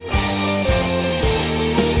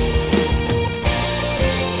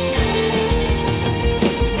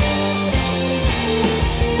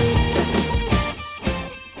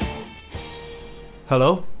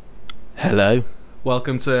Hello. Hello.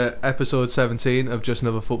 Welcome to episode 17 of Just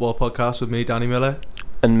Another Football Podcast with me, Danny Miller.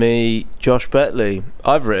 And me, Josh Betley.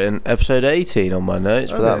 I've written episode 18 on my notes,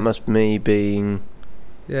 but that must me being...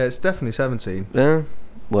 Yeah, it's definitely 17.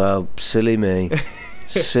 Well, silly me.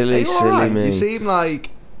 silly right? me. You seem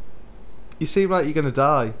like you're going to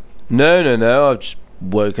die. No. I've just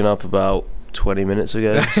woken up about 20 minutes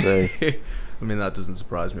ago, so... I mean, that doesn't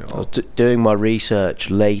surprise me at all. I was doing my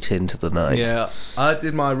research late into the night. Yeah, I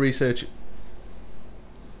did my research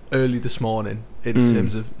early this morning in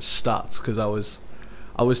terms of stats because I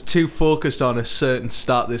was too focused on a certain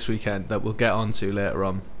stat this weekend that we'll get onto later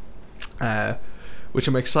on, which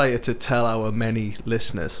I'm excited to tell our many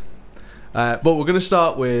listeners. But we're going to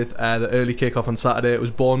start with the early kickoff on Saturday. It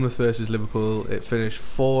was Bournemouth versus Liverpool. It finished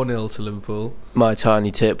 4-0 to Liverpool. My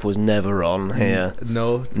tiny tip was never on here.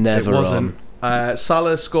 No, never it wasn't. on.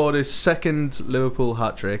 Salah scored his second Liverpool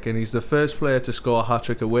hat-trick, and he's the first player to score a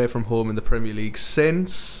hat-trick away from home in the Premier League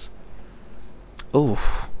since...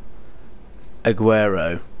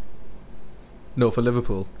 Aguero. No, for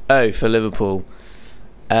Liverpool. Oh, for Liverpool.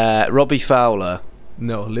 Robbie Fowler.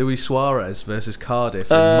 No, Luis Suarez versus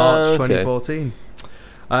Cardiff in March 2014.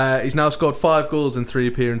 He's now scored 5 goals in 3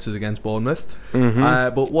 appearances against Bournemouth.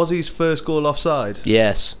 But was his first goal offside?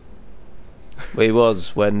 Yes. Well, he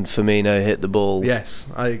was when Firmino hit the ball. Yes,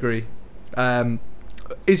 I agree.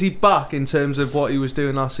 Is he back in terms of what he was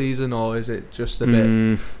doing last season, or is it just a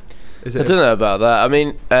bit... I don't know about that. I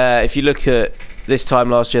mean, if you look at this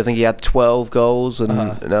time last year, I think he had 12 goals,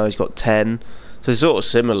 and now he's got 10. So it's sort of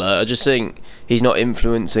similar. I just think he's not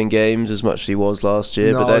influencing games as much as he was last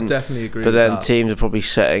year. No, but then, I definitely agree But with then that. teams are probably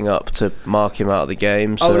setting up to mark him out of the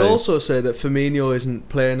game. So. I would also say that Firmino isn't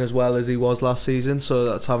playing as well as he was last season, so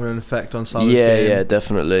that's having an effect on Salah's game. Yeah,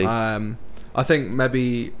 definitely. I think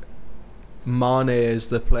maybe Mane is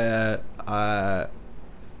the player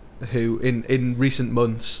who, in recent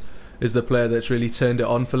months, is the player that's really turned it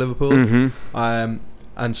on for Liverpool. And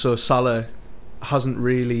so Salah hasn't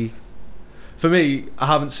really... For me, I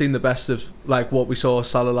haven't seen the best of like what we saw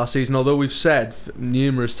Salah last season, although we've said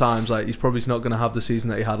numerous times like he's probably not going to have the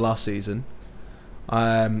season that he had last season.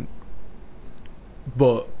 But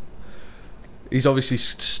he's obviously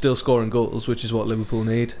still scoring goals, which is what Liverpool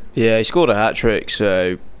need. Yeah, he scored a hat-trick,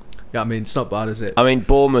 so... Yeah, I mean, it's not bad, is it? I mean,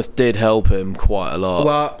 Bournemouth did help him quite a lot.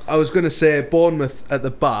 Well, I was going to say Bournemouth at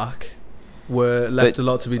the back were left a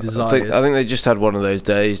lot to be desired. I think they just had one of those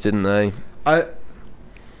days, didn't they?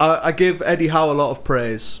 I give Eddie Howe a lot of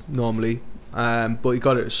praise normally, but he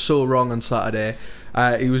got it so wrong on Saturday.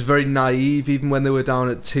 He was very naive even when they were down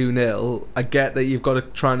at 2-0. I get that you've got to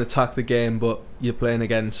try and attack the game, but you're playing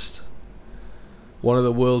against one of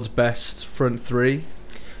the world's best front three.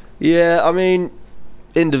 Yeah, I mean,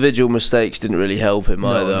 individual mistakes didn't really help him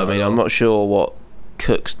either. No, I mean, I'm not sure what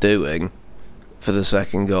Cook's doing for the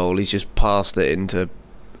second goal. He's just passed it into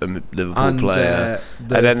a Liverpool player, and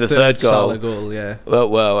then the third goal. Salah goal, yeah.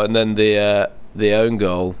 Well, and then the own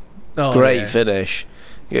goal. Great finish.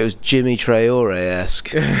 It was Jimmy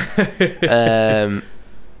Traore-esque.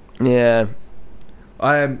 Yeah.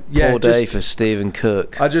 Poor day for Stephen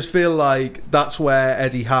Cook. I just feel like that's where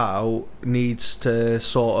Eddie Howe needs to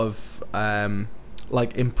sort of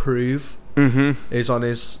improve. Is on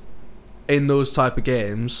his in those type of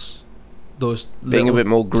games, those being a bit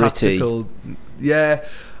more gritty. Yeah.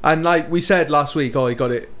 And like we said last week, he got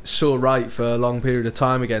it so right for a long period of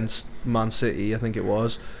time against Man City, I think it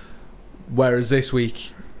was. Whereas this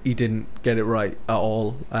week, he didn't get it right at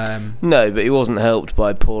all. No, but he wasn't helped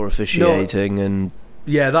by poor officiating. And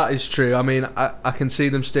yeah, that is true. I mean, I can see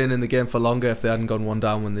them staying in the game for longer if they hadn't gone one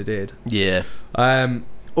down when they did. Yeah.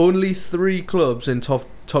 Only 3 clubs in top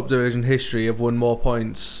division history have won more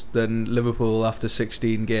points than Liverpool after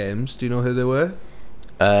 16 games. Do you know who they were?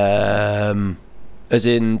 As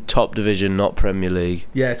in top division, not Premier League.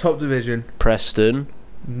 Yeah, top division. Preston.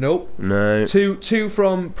 Nope. No. Two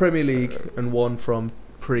from Premier League and 1 from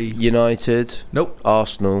United. Nope.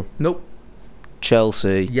 Arsenal. Nope.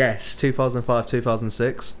 Chelsea. Yes, 2005,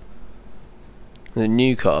 2006.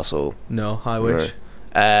 Newcastle. No, I wish.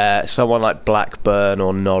 Someone like Blackburn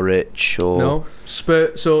or Norwich or... No.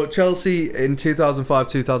 So Chelsea in 2005,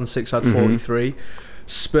 2006 had 43.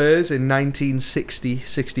 Spurs in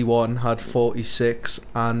 1960-61 had 46,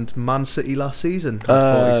 and Man City last season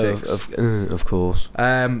had 46. Of course.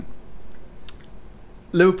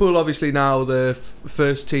 Liverpool, obviously now the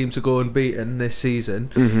first team to go unbeaten this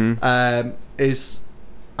season, is...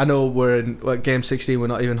 I know we're in game 16, we're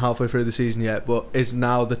not even halfway through the season yet, but is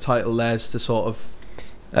now the title theirs to sort of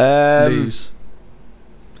lose?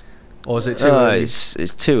 Or is it too early?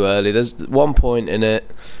 It's too early. There's 1 point in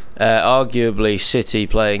it. Arguably, City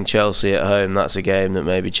playing Chelsea at home. That's a game that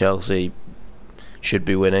maybe Chelsea should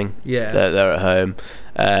be winning. Yeah. They're at home,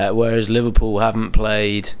 whereas Liverpool haven't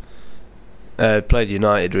played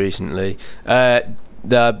United recently. I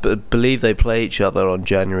believe they play each other on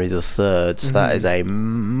January the 3rd. So that is a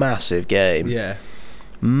massive game. Yeah.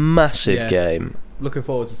 Massive game. Looking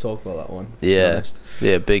forward to talk about that one. Yeah.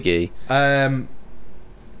 Yeah, biggie.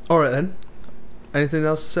 All right then. Anything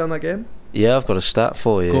else to say on that game? Yeah, I've got a stat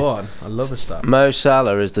for you. Go on. I love a stat. Mo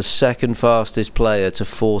Salah is the second fastest player to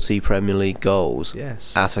 40 Premier League goals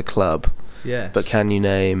at a club. Yes. But can you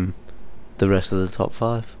name the rest of the top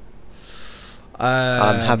 5?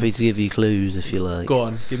 I'm happy to give you clues if you like. Go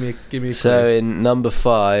on. Give me a clue. So in number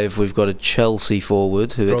 5, we've got a Chelsea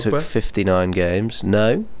forward who it took 59 games.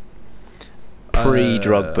 No.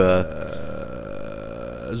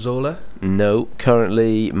 Pre-Drogba. Zola? No.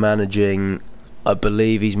 Currently managing, I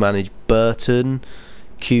believe he's managed Burton,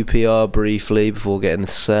 QPR briefly before getting the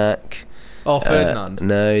sack. Oh, Ferdinand?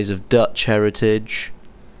 No, he's of Dutch heritage.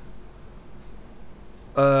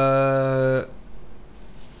 I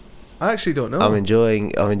actually don't know. I'm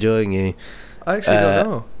enjoying you. I actually don't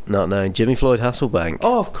know. Not knowing. Jimmy Floyd Hasselbank.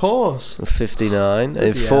 Oh, of course. 59.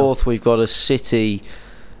 In 4th, we've got a City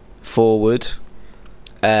forward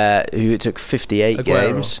who it took 58 Aguero.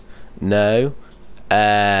 games. No.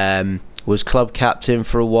 Was club captain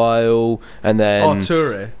for a while, and then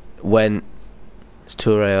Toure. went. Is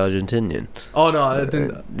Toure Argentinian? Oh no, I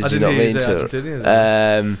didn't. Did you not mean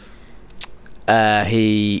Argentinian.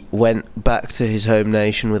 He went back to his home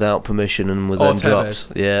nation without permission and was then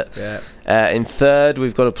Tevez. dropped. Yeah. In 3rd,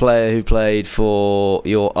 we've got a player who played for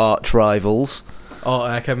your arch rivals.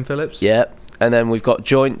 Kevin Phillips. Yep. And then we've got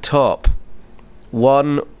joint top.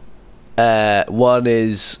 One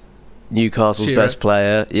is Newcastle's Shearer. best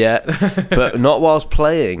player, but not whilst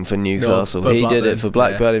playing for Newcastle. No, He Blackburn. did it for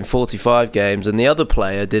Blackburn in 45 games, and the other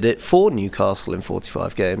player did it for Newcastle in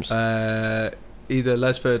 45 games. Either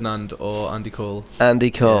Les Ferdinand or Andy Cole.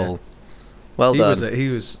 Andy Cole. Well done. He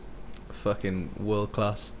was fucking world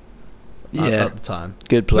class. At the time.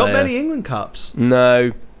 Good player. Not many England caps.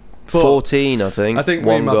 No. But 14, I think. I think me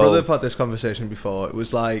One and my goal. brother have had this conversation before. It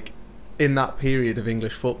was like in that period of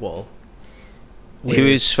English football.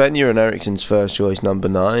 He was Sven-Göran Eriksson's first choice number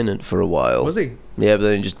 9 for a while. Was he? Yeah, but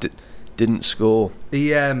then he just didn't score.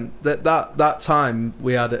 He that time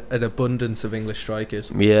we had an abundance of English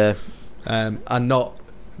strikers. Yeah. And not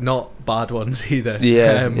bad ones either.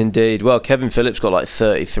 Yeah, indeed. Well, Kevin Phillips got like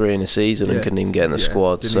 33 in a season and couldn't even get in the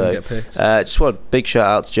squad. Didn't So even get picked. just want a big shout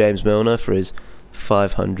out to James Milner for his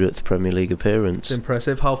 500th Premier League appearance. It's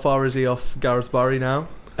impressive. How far is he off Gareth Barry now?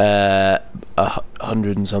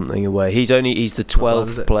 100 and something away. He's the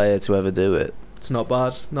 12th player to ever do it. It's not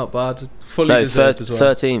bad. Fully deserved as well.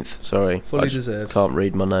 13th. Sorry, Fully deserved. Can't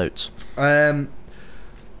read my notes. All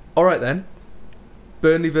right then.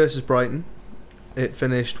 Burnley versus Brighton. It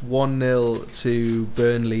finished 1-0 to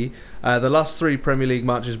Burnley. The last 3 Premier League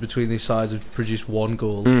matches between these sides have produced 1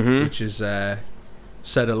 goal, which has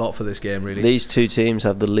said a lot for this game, really. These 2 teams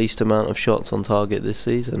have the least amount of shots on target this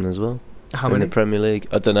season as well. How many? In the Premier League?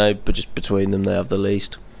 I don't know, but just between them they have the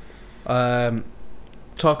least.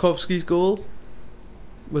 Tarkovsky's goal?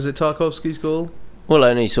 Was it Tarkovsky's goal? Well,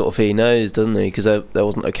 only sort of he knows, doesn't he? Because there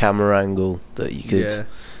wasn't a camera angle that you could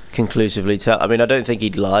conclusively tell. I mean, I don't think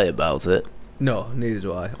he'd lie about it. No, neither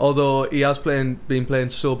do I. Although he has been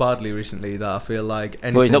playing so badly recently that I feel like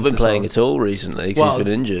anything. Well, he's not been playing at all recently because he's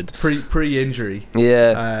been injured. Pre-injury.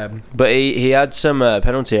 Yeah. But he had some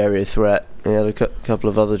penalty area threat. He had a couple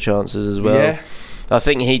of other chances as well. Yeah. I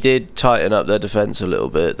think he did tighten up their defence a little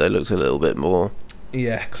bit. They looked a little bit more.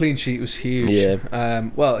 Yeah, clean sheet was huge. Yeah.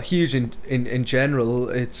 Well, huge in general.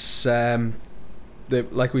 It's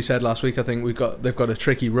like we said last week. I think they've got a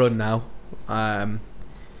tricky run now.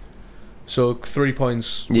 So 3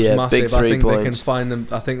 points was massive. Big 3 I think points. they can find them.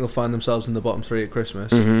 I think they'll find themselves in the bottom 3 at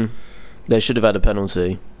Christmas. Mm-hmm. They should have had a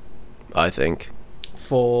penalty, I think,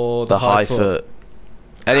 for the high foot.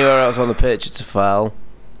 Anywhere else on the pitch, it's a foul.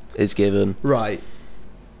 It's given. Right.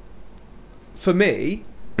 For me,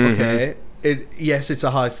 okay. Yes, it's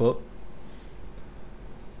a high foot.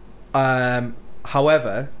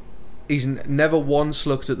 However, he's never once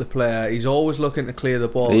looked at the player. He's always looking to clear the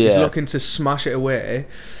ball. Yeah. He's looking to smash it away.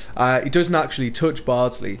 He doesn't actually touch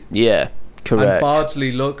Bardsley. Yeah, correct. And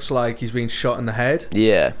Bardsley looks like he's been shot in the head.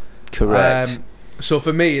 Yeah, correct. So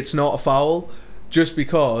for me, it's not a foul, just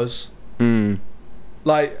because,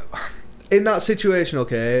 like, in that situation,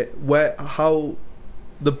 okay, how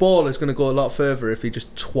the ball is going to go a lot further if he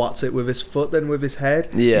just twats it with his foot than with his head.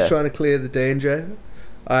 Yeah. He's trying to clear the danger.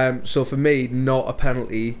 So for me, not a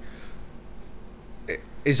penalty.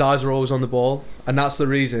 his eyes are always on the ball, and that's the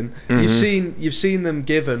reason. You've seen them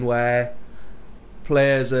given where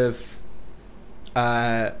players have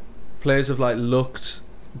like looked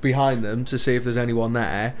behind them to see if there's anyone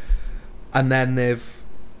there, and then they've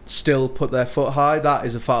still put their foot high. That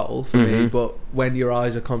is a foul for me. But when your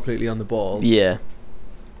eyes are completely on the ball, yeah.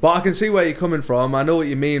 But I can see where you're coming from. I know what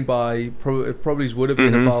you mean by it probably would have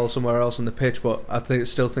been a foul somewhere else on the pitch, but I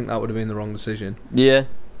still think that would have been the wrong decision. Yeah.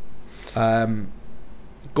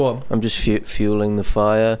 Go on. I'm just fueling the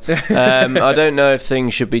fire. I don't know if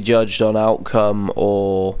things should be judged on outcome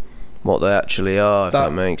or what they actually are, if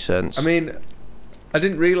that makes sense. I mean, I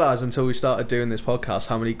didn't realise until we started doing this podcast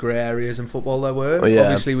how many grey areas in football there were. Oh, yeah.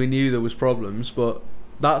 Obviously, we knew there was problems, but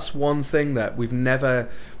that's one thing that we've never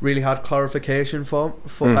really had clarification for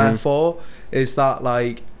is that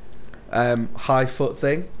like high foot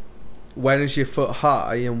thing. When is your foot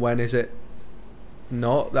high and when is it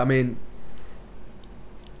not? I mean,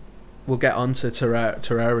 we'll get on to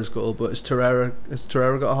Torreira's goal, but has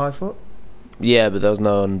Torreira got a high foot? Yeah, but there was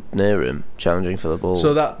no one near him challenging for the ball.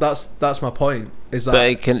 So that's my point. Is that? But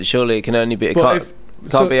it can only be. It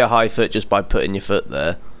can't be a high foot just by putting your foot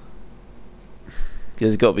there.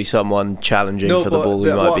 There's got to be someone challenging for the ball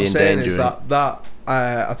who might be endangering. That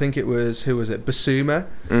I think it was, who was it? Basuma.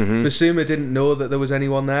 Basuma didn't know that there was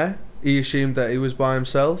anyone there. He assumed that he was by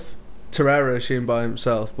himself. Torreira assumed by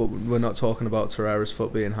himself, but we're not talking about Torreira's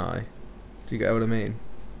foot being high. Do you get what I mean?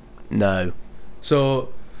 No.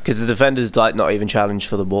 So. Because the defender's like not even challenged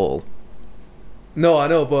for the ball. No, I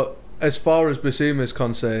know, but as far as Basuma's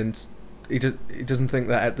concerned, he doesn't think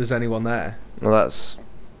that there's anyone there. Well, that's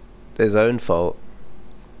his own fault.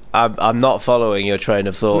 I'm not following your train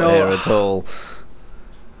of thought here at all.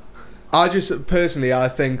 I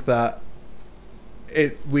think that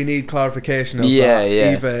we need clarification of that.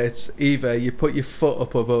 Yeah. Either you put your foot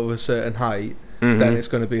up above a certain height, then it's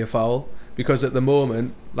going to be a foul. Because at the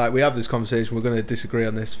moment, like, we have this conversation, we're going to disagree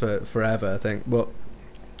on this for forever, I think. But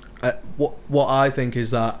what I think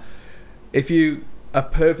is that if you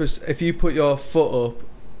put your foot up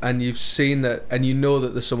and you've seen that and you know that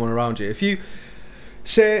there's someone around you, if you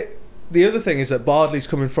say, the other thing is that Bardley's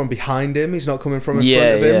coming from behind him, he's not coming from in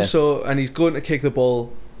front of him, so, and he's going to kick the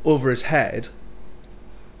ball over his head,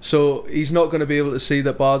 so he's not going to be able to see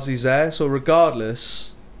that Bardley's there. So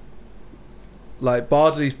regardless, like,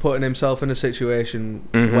 Bardley's putting himself in a situation,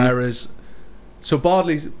 whereas, so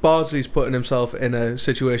Bardley's putting himself in a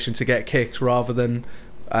situation to get kicked rather than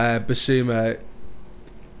Basuma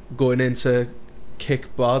going in to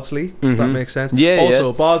kick Bardley, if that makes sense.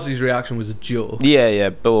 Also, Bardley's reaction was a joke.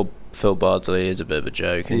 But Phil Bardsley is a bit of a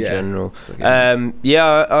joke in general. I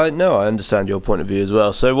understand your point of view as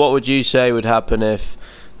well. So what would you say would happen if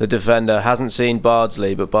the defender hasn't seen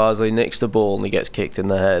Bardsley, but Bardsley nicks the ball and he gets kicked in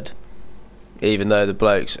the head, even though the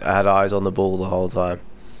blokes had eyes on the ball the whole time?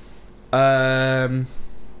 I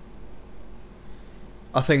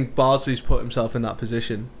think Bardsley's put himself in that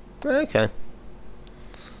position. Okay.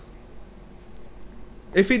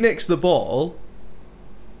 If he nicks the ball,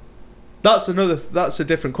 that's a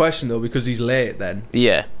different question though, because he's late then.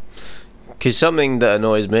 Yeah. Because something that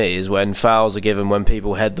annoys me is when fouls are given when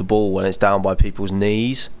people head the ball when it's down by people's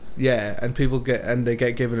knees. Yeah, and they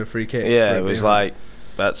get given a free kick. Yeah, it was like,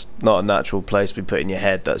 that's not a natural place to be putting your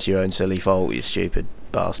head. That's your own silly fault, you stupid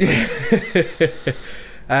bastard.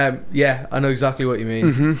 Yeah, I know exactly what you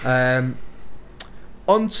mean.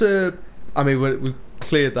 On to, I mean, we've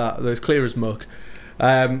cleared that. It's clear as muck.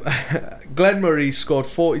 Glenn Murray scored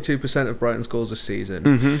 42% of Brighton's goals this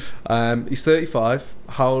season. He's 35.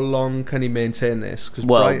 How long can he maintain this? Because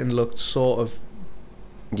Brighton looked sort of...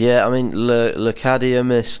 Yeah, I mean, Locadia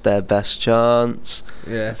missed their best chance.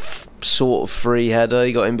 Yeah. Sort of free header.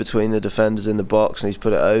 He got in between the defenders in the box and he's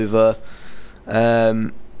put it over.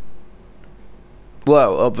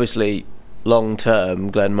 Well, obviously, long term,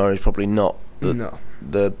 Glenn Murray's probably not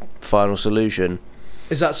the final solution.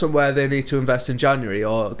 Is that somewhere they need to invest in January,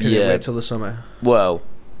 or can it wait till the summer? Well,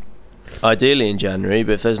 ideally in January,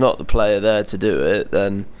 but if there's not the player there to do it,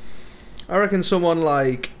 then... I reckon someone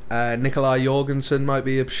like Nikolai Jorgensen might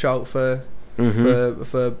be a shout for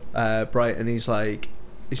Brighton. He's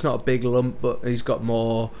not a big lump, but he's got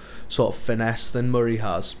more sort of finesse than Murray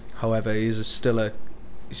has. However, he still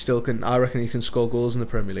can. I reckon he can score goals in the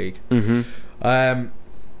Premier League.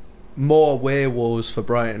 More away woes for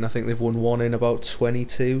Brighton. I think they've won one in about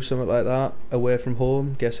 22, something like that, away from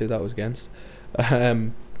home. Guess who that was against?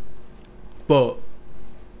 But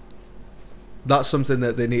that's something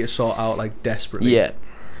that they need to sort out, like, desperately. Yeah.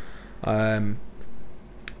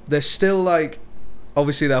 They're still, like,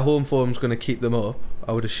 obviously their home form's going to keep them up,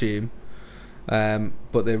 I would assume.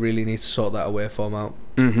 but they really need to sort that away form out.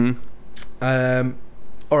 Mm-hmm.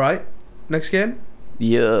 All right, next game.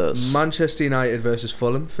 Yes. Manchester United versus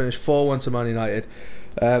Fulham. Finished 4-1 to Man United.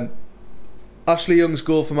 Ashley Young's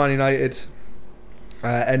goal for Man United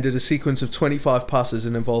ended a sequence of 25 passes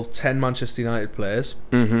and involved 10 Manchester United players.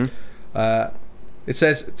 Mm-hmm. It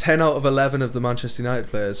says 10 out of 11 of the Manchester United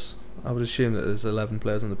players. I would assume that there's 11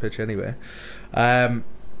 players on the pitch anyway.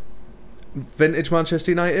 Vintage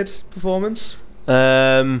Manchester United performance?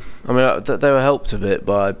 I mean, they were helped a bit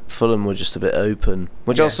by Fulham were just a bit open,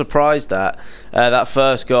 which I was surprised at. That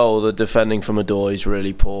first goal, the defending from Odoi is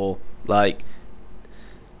really poor. Like,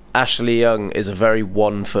 Ashley Young is a very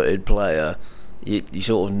one-footed player. You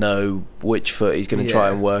sort of know which foot he's going to try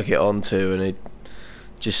and work it onto, and it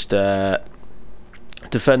just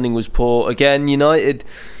defending was poor. Again, United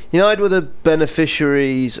were the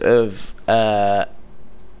beneficiaries of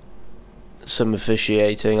some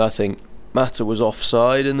officiating. I think Mata was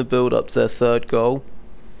offside in the build-up to their third goal.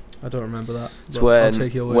 I don't remember that. It's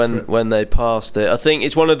when they passed it. I think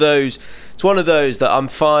it's one of those. It's one of those that I'm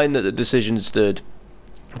fine that the decision stood,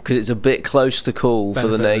 because it's a bit close to call for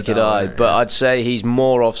the naked eye. But I'd say he's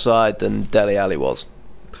more offside than Dele Alli was.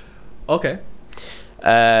 Okay.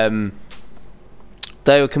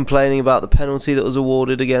 They were complaining about the penalty that was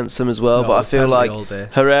awarded against them as well, but I feel like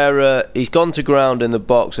Herrera, he's gone to ground in the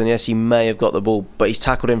box, and yes, he may have got the ball, but he's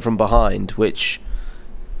tackled him from behind, which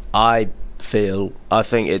I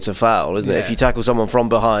think it's a foul, isn't it? If you tackle someone from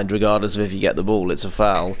behind, regardless of if you get the ball, it's a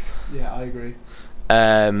foul. Yeah, I agree.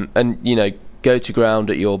 And go to ground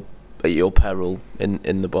at your peril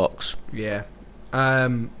in the box. Yeah.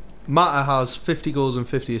 Mata has 50 goals and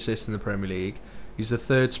 50 assists in the Premier League. He's the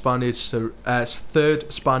third Spaniard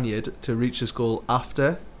to reach this goal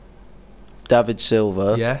after David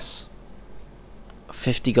Silva. Yes.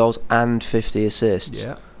 50 goals and 50 assists.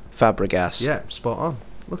 Yeah. Fabregas. Yeah, spot on.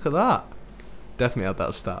 Look at that. Definitely had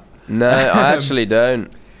that stat. No, I actually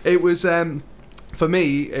don't. It was for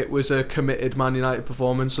me, it was a committed Man United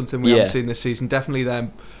performance, something we haven't seen this season. Definitely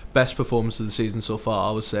their best performance of the season so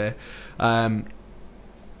far, I would say.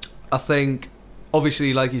 I think,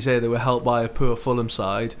 obviously, like you say, they were helped by a poor Fulham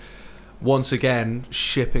side. Once again,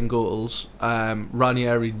 shipping goals.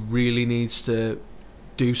 Ranieri really needs to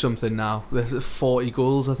do something now. There's 40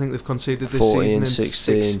 goals, I think they've conceded this season in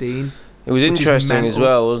 16. It was interesting as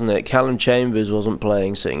well, wasn't it? Callum Chambers wasn't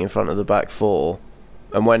playing sitting in front of the back four,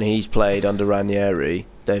 and when he's played under Ranieri,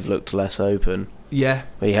 they've looked less open. Yeah.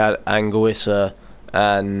 He had Anguissa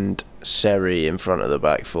and Seri in front of the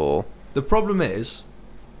back four. The problem is,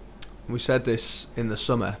 we said this in the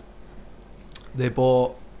summer, they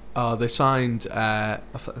signed,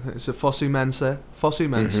 it's a Fosu Mensah,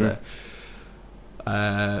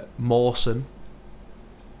 Mawson,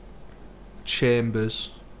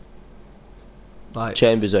 Chambers.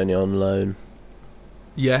 Chambers only on loan.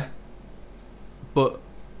 Yeah. But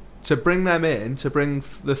to bring them in, to bring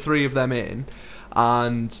the three of them in,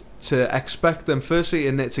 and to expect them firstly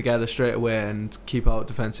to knit together straight away and keep out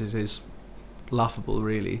defences is laughable,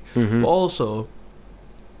 really. Mm-hmm. But also,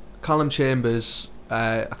 Callum Chambers,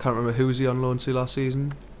 I can't remember who was he on loan to last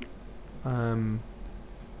season.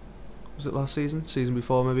 Was it last season? Season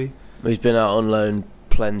before, maybe. He's been out on loan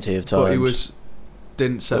plenty of times. But he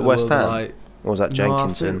didn't set the West world Ham? alight. Or was that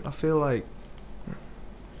Jenkinson? No, I feel like.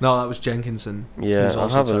 No, that was Jenkinson. Yeah, I'll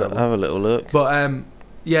have a little look. But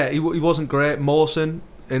he wasn't great. Mawson,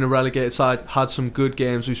 in a relegated side, had some good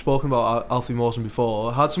games. We've spoken about Alfie Mawson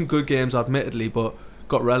before. Had some good games, admittedly, but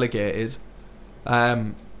got relegated.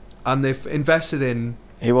 And they've invested in.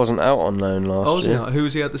 He wasn't out on loan last year. Who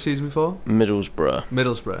was he at the season before?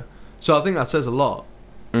 Middlesbrough. So I think that says a lot.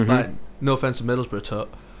 Mm-hmm. Like, no offence to Middlesbrough,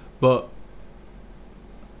 but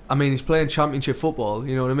I mean, he's playing Championship football.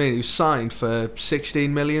 You know what I mean? He was signed for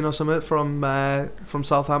 16 million or something from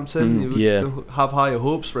Southampton. You would have higher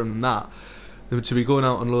hopes for him than that. To be going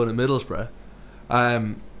out on loan at Middlesbrough.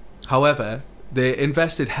 However, they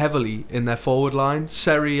invested heavily in their forward line.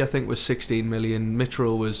 Seri, I think, was 16 million.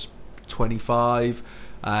 Mitchell was 25.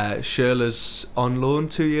 Schürrle's on loan,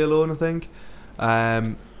 2-year loan, I think.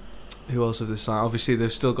 Who else have they signed? Obviously,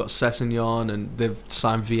 they've still got Sessegnon, and they've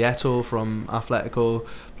signed Vieto from Atletico.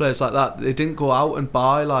 Players like that. They didn't go out and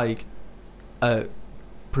buy like a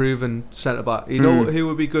proven centre back. You know who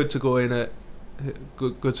would be good to go in at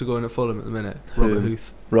Fulham at the minute?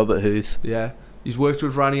 Robert Huth. Yeah, he's worked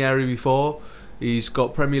with Ranieri before. He's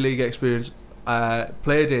got Premier League experience.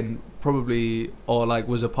 Played in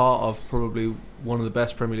was a part of probably one of the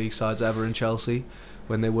best Premier League sides ever in Chelsea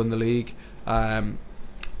when they won the league.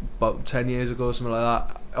 About 10 years ago, something like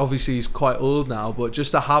that. Obviously he's quite old now, but just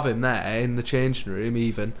to have him there in the changing room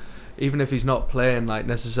even even if he's not playing like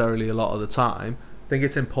necessarily a lot of the time, I think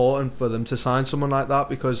it's important for them to sign someone like that,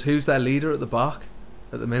 because who's their leader at the back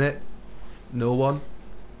at the minute? No one.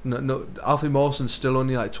 No, Alfie Mawson's still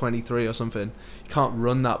only like 23 or something. You can't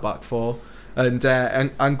run that back four. And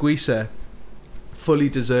Anguissa fully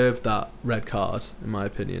deserved that red card, in my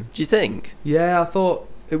opinion. Do you think? Yeah, I thought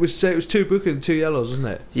it was 2 booking, 2 yellows, wasn't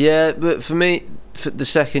it? Yeah, but for me, for the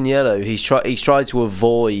second yellow, he's tried to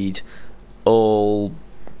avoid all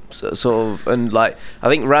sort of, and like I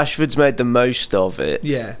think Rashford's made the most of it.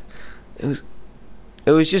 Yeah, it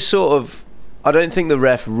was just sort of. I don't think the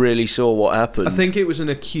ref really saw what happened. I think it was an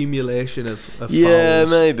accumulation of fouls. Yeah,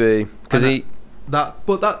 maybe because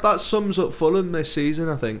that sums up Fulham this season.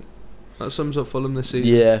 I think that sums up Fulham this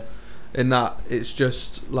season. Yeah, in that it's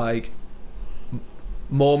just like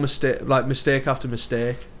more mistake after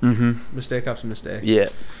mistake, mistake after mistake. Yeah.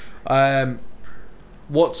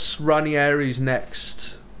 What's Ranieri's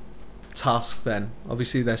next task then?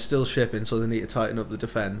 Obviously they're still shipping, so they need to tighten up the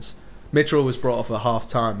defence. Mitchell was brought off at half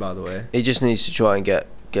time, by the way. He just needs to try and get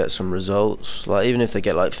some results. Like even if they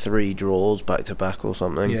get like 3 draws back to back or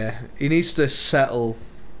something. Yeah, he needs to settle.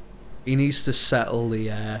 He needs to settle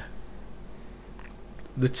the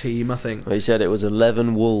team, I think. Well, he said it was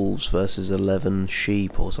 11 wolves versus 11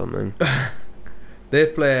 sheep or something. They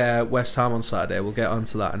play West Ham on Saturday. We'll get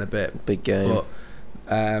onto that in a bit. Big game. But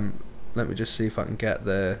let me just see if I can get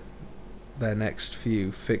their next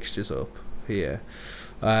few fixtures up here.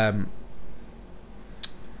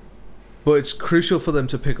 But it's crucial for them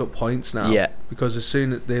to pick up points now. Yeah. Because as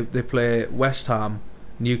soon as they play West Ham,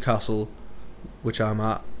 Newcastle, which I'm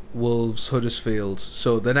at, Wolves, Huddersfield.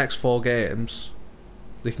 So the next 4 games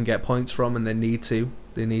they can get points from, and they need to.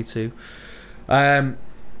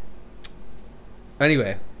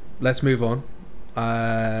 Anyway, let's move on.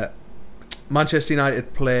 Manchester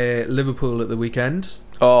United play Liverpool at the weekend.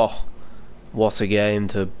 Oh, what a game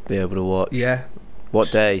to be able to watch. Yeah.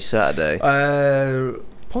 What day? Saturday?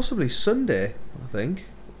 Possibly Sunday, I think.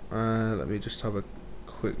 Let me just have a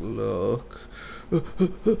quick look. Yeah,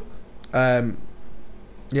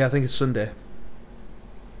 I think it's Sunday.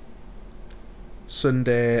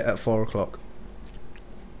 Sunday at 4 o'clock.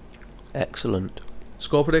 Excellent.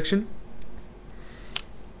 Score prediction?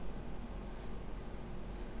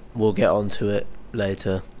 We'll get onto it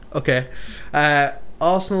later. Okay.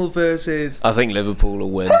 Arsenal versus... I think Liverpool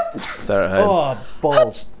will win. They're at home. Oh,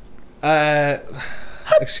 balls.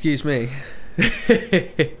 Excuse me.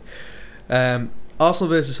 Arsenal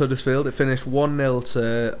versus Huddersfield. It finished 1-0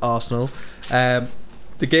 to Arsenal.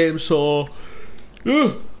 The game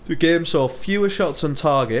saw fewer shots on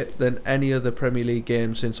target than any other Premier League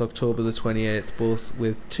game since October the 28th, both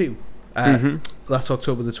with 2. That's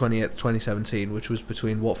October the 28th, 2017, which was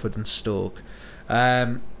between Watford and Stoke.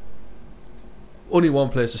 Only one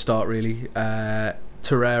place to start, really.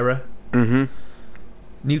 Torreira.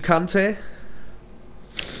 New Kante?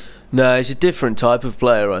 No, he's a different type of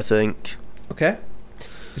player, I think. Okay.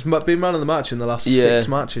 He's been man of the match in the last 6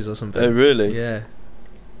 matches or something. Oh, really? Yeah.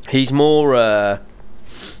 He's more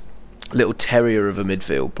little terrier of a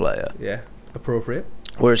midfield player. Yeah, appropriate.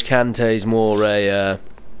 Whereas Kante's more the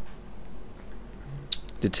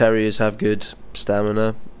terriers have good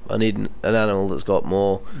stamina. I need an animal that's got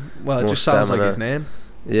more. Well, it more just stamina. sounds like his name.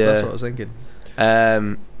 Yeah, that's what I was thinking.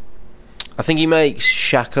 I think he makes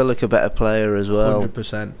Xhaka look a better player as well.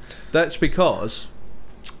 100%. That's because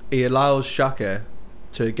he allows Xhaka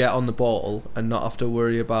to get on the ball and not have to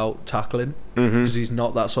worry about tackling, because he's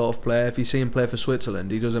not that sort of player. If you see him play for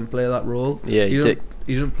Switzerland, he doesn't play that role. Yeah, he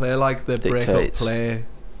doesn't play like the break-up play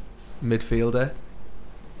midfielder,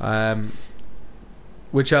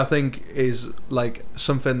 which I think is like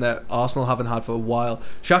something that Arsenal haven't had for a while.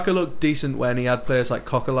 Xhaka looked decent when he had players like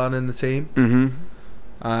Coquelin in the team.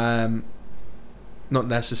 Not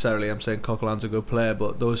necessarily I'm saying Coquelin's a good player,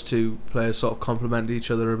 but those two players sort of complement each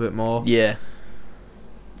other a bit more. Yeah.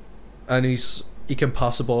 And he can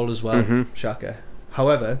pass the ball as well, Xhaka.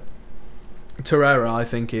 However, Torreira, I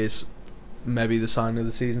think, is maybe the sign of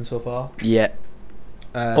the season so far. Yeah.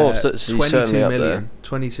 So 22 million.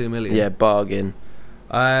 22 million. Yeah, bargain.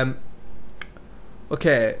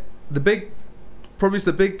 Okay, probably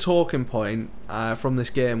the big talking point from this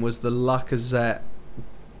game was the Lacazette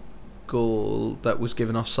goal that was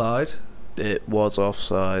given offside. It was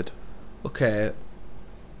offside. Okay,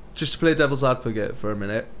 just to play devil's advocate for a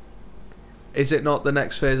minute, is it not the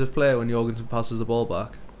next phase of play when Jorgensen passes the ball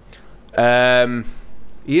back?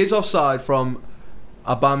 He is offside from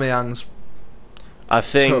Aubameyang's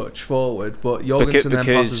touch forward, but Jorgensen then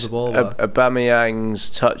passes the ball back. Aubameyang's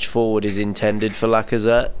touch forward is intended for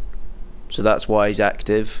Lacazette, so that's why he's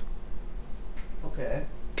active. Okay.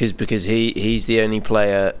 because he's the only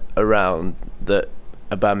player around that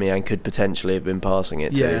Aubameyang could potentially have been passing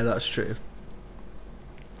it to. Yeah, that's true.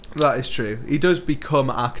 That is true. He does become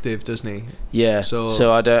active, doesn't he? Yeah.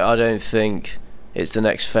 So I don't think it's the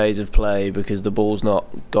next phase of play because the ball's not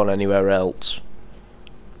gone anywhere else.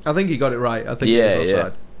 I think he got it right. I think he was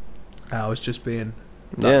offside. I was just being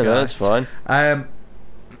that guy. No, that's fine.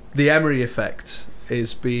 The Emery effect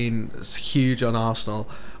is being huge on Arsenal.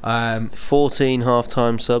 14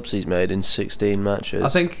 half-time subs he's made in 16 matches. I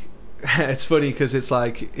think it's funny because it's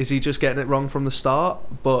like, is he just getting it wrong from the start?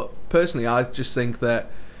 But personally, I just think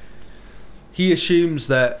that he assumes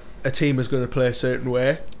that a team is going to play a certain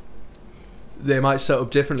way. They might set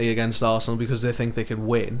up differently against Arsenal because they think they can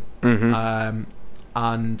win. Mm-hmm.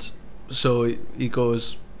 And so he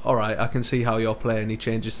goes, all right, I can see how you're playing. He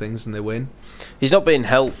changes things and they win. He's not being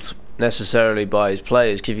helped necessarily by his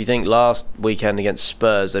players. Cause if you think last weekend against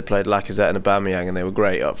Spurs, they played Lacazette and Aubameyang and they were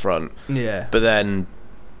great up front. Yeah. But then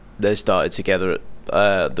they started together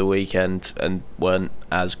at the weekend and weren't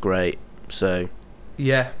as great. So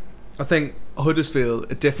yeah, I think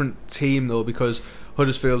Huddersfield, a different team though, because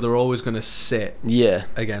Huddersfield are always going to sit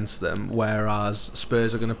against them, whereas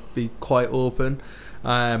Spurs are going to be quite open.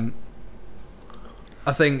 I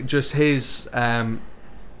think just his... I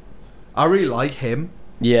really like him.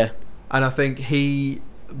 Yeah. And I think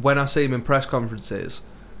when I see him in press conferences,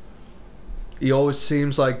 he always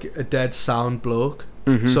seems like a dead sound bloke.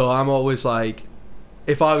 Mm-hmm. So I'm always like,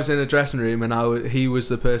 if I was in a dressing room and he was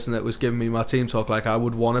the person that was giving me my team talk, like I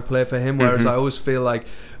would want to play for him. Whereas I always feel like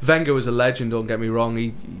Wenger was a legend. Don't get me wrong.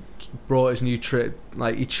 He brought his new trick,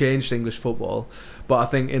 like he changed English football. But I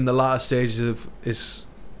think in the latter stages of his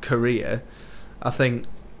career, I think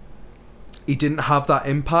he didn't have that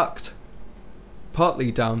impact.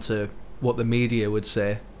 Partly down to what the media would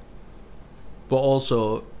say, but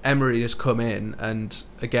also Emery has come in and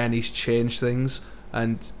again he's changed things.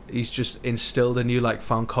 And he's just instilled a new,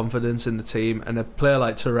 found confidence in the team. And a player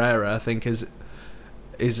like Torreira, I think, is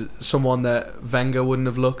someone that Wenger wouldn't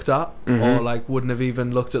have looked at, or wouldn't have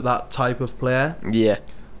even looked at that type of player. Yeah.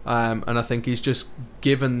 And I think he's just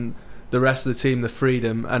given the rest of the team the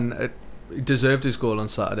freedom, and he deserved his goal on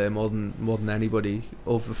Saturday more than anybody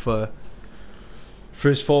for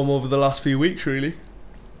his form over the last few weeks, really.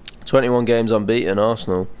 21 games unbeaten,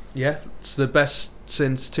 Arsenal. Yeah, it's the best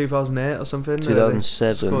since 2008 or something.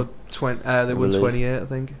 2007. They scored they won 28, I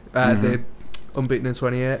think. They're unbeaten in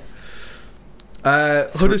 28.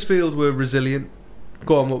 Huddersfield were resilient.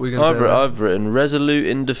 Go on, what were we going to say? I've written resolute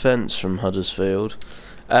in defence from Huddersfield.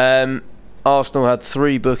 Arsenal had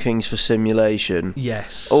 3 bookings for simulation.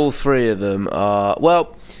 Yes. All 3 of them are...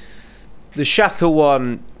 Well, the Xhaka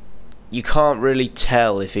one, you can't really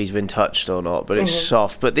tell if he's been touched or not, but it's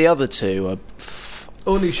soft. But the other 2 are...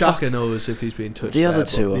 Only Xhaka knows if he's been touched. The other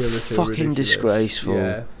two are fucking ridiculous. Disgraceful.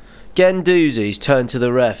 Yeah. Guendouzi's turned to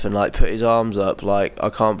the ref and put his arms up I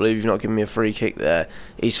can't believe you've not given me a free kick there.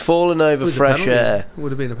 He's fallen over fresh air.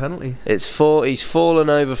 Would have been a penalty. He's fallen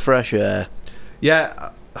over fresh air.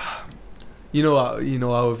 Yeah. You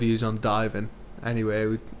know our views on diving.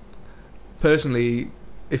 Anyway, personally,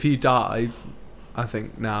 if you dive, I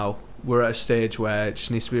think now we're at a stage where it just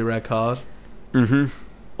needs to be a red card. Mm-hmm.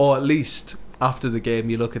 Or at least after the game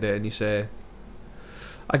you look at it and you say,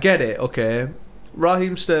 I get it, okay.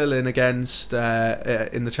 Raheem Sterling against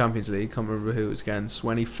in the Champions League, can't remember who it was against,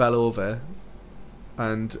 when he fell over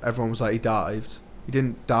and everyone was like he dived. He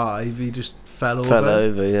didn't dive, he just fell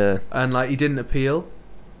over, yeah. And he didn't appeal.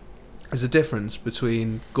 There's a difference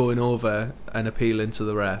between going over and appealing to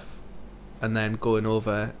the ref and then going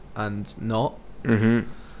over and not. Mm-hmm.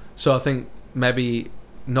 So I think maybe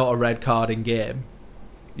not a red card in game,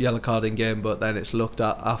 yellow card in game, but then it's looked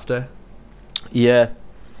at after. Yeah.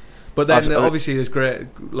 But then obviously there's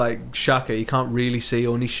great, Xhaka, you can't really see,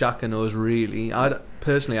 only Xhaka knows really. I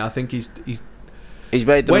think he's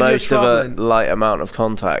made the most of a light amount of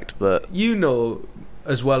contact, but... You know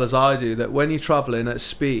as well as I do that when you're travelling at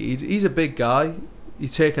speed, he's a big guy. You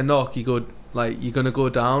take a knock, you're going to go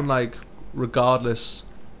down, regardless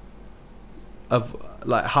of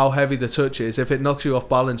how heavy the touch is. If it knocks you off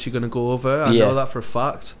balance, you're going to go over. I know that for a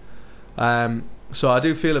fact. So I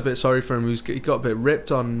do feel a bit sorry for him. He got a bit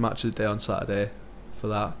ripped on Match of the Day on Saturday for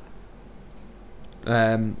that.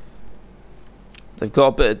 They've got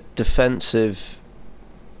a bit of defensive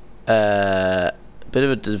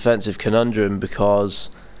conundrum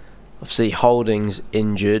because obviously Holding's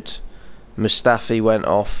injured, Mustafi went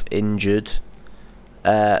off injured,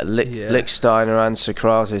 Lichtsteiner and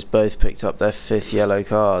Socrates both picked up their 5th yellow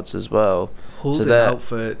cards as well. Holding out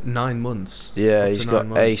for 9 months. Yeah, he's got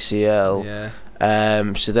ACL. Yeah.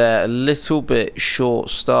 So they're a little bit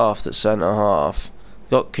short-staffed at centre-half.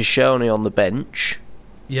 Got Koscielny on the bench.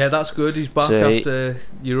 Yeah, that's good. He's back So after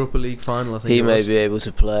Europa League final, I think. He may be able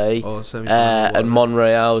to play. Or semi-final, and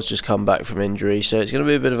Monreal's just come back from injury, so it's going to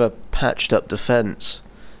be a bit of a patched-up defence.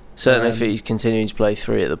 Certainly if he's continuing to play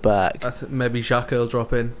three at the back. Maybe Xhaka will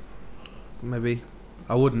drop in. Maybe.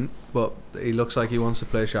 I wouldn't, but he looks like he wants to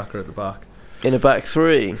play Xhaka at the back. In a back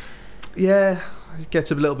three? Yeah, he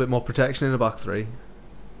gets a little bit more protection in a back three.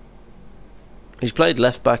 He's played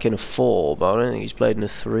left back in a 4, but I don't think he's played in a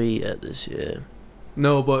 3 yet this year.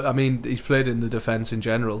 No, but I mean, he's played in the defence in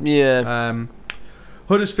general. Yeah.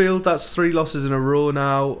 Huddersfield, that's 3 losses in a row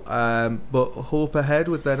now, but hope ahead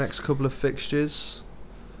with their next couple of fixtures.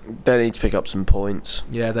 They need to pick up some points.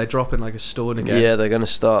 Yeah, they're dropping like a stone again. Yeah, they're going to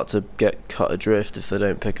start to get cut adrift if they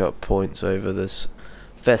don't pick up points over this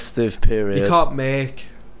festive period. You can't make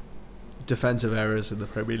defensive errors in the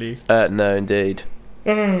Premier League. No, indeed.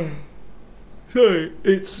 So,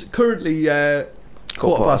 it's currently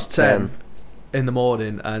quarter past 10 in the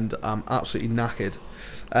morning and I'm absolutely knackered.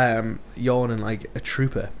 Yawning like a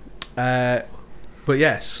trooper. But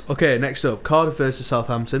yes, okay, next up, Cardiff versus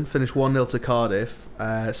Southampton. Finished 1-0 to Cardiff.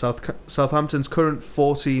 Southampton's current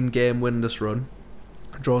 14-game winless run,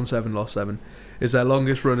 drawn 7, lost 7, is their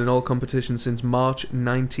longest run in all competitions since March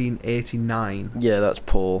 1989. Yeah, that's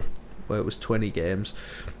poor. Where it was 20 games.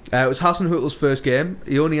 It was Hasenhüttl's first game.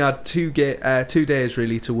 He only had 2 days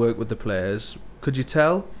really to work with the players. Could you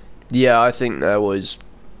tell? Yeah, I think there was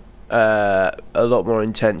a lot more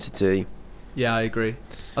intensity. Yeah, I agree.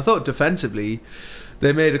 I thought defensively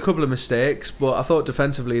they made a couple of mistakes, but I thought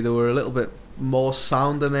defensively they were a little bit more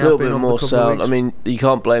sound than they have been. A little bit more sound. I mean, you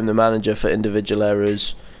can't blame the manager for individual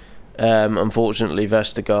errors. Unfortunately,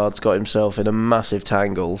 Vestergaard's got himself in a massive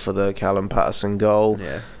tangle for the Callum Patterson goal.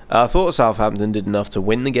 Yeah. I thought Southampton did enough to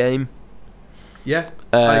win the game. Yeah,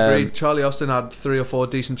 I agree. Charlie Austin had 3 or 4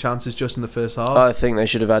 decent chances just in the first half. I think they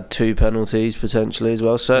should have had 2 penalties potentially as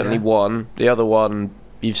well. Certainly one. The other one,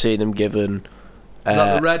 you've seen them given. Is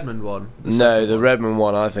that the Redmond one? The Redmond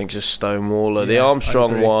one I think is a stonewaller. The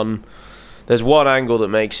Armstrong one, there's one angle that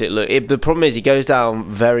makes it look... the problem is he goes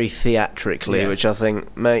down very theatrically, which I think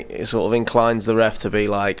sort of inclines the ref to be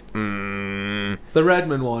like... The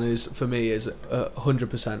Redmond one is, for me, is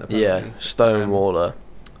 100% a penalty. Yeah, stonewaller.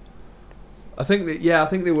 I think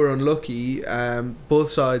they were unlucky.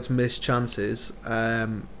 Both sides missed chances.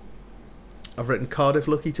 I've written Cardiff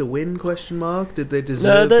lucky to win ? Did they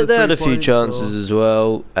deserve? No, they had a few chances as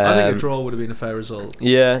well. I think a draw would have been a fair result.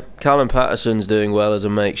 Yeah, Callum Patterson's doing well as a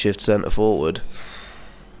makeshift centre forward.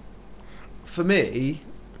 For me,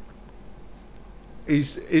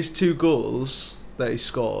 his 2 goals that he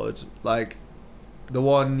scored, like the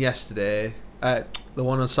one yesterday, the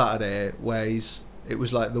one on Saturday, where it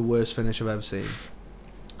was like the worst finish I've ever seen.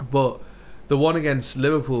 But the one against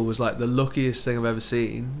Liverpool was like the luckiest thing I've ever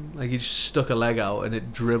seen. Like he just stuck a leg out and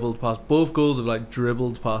it dribbled past. Both goals have like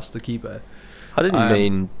dribbled past the keeper. I didn't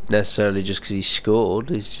mean necessarily just because he scored.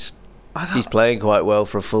 He's playing quite well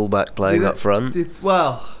for a fullback playing up front.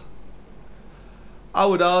 Well, I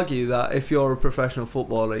would argue that if you're a professional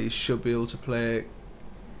footballer, you should be able to play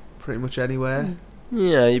pretty much anywhere.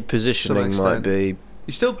 Yeah, your positioning might be.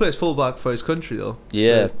 He still plays fullback for his country though.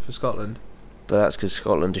 Yeah, for Scotland. But that's because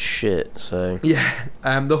Scotland is shit. So yeah,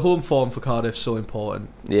 the home form for Cardiff is so important.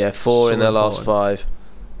 Yeah, 4 in their last 5.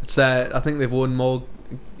 It's I think they've won more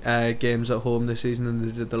games at home this season than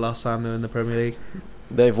they did the last time they were in the Premier League.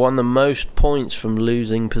 They've won the most points from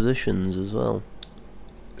losing positions as well.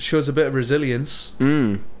 Shows a bit of resilience.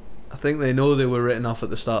 I think they know they were written off at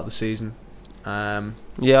the start of the season.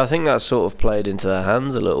 Yeah, I think that sort of played into their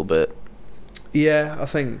hands a little bit. Yeah, I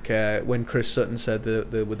think when Chris Sutton said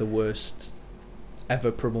that they were the worst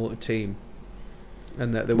ever promoted team,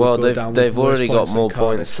 and that they would go down. They've already got more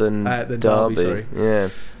points than Derby. Sorry.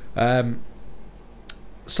 Yeah.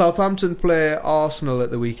 Southampton play Arsenal at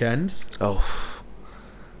the weekend.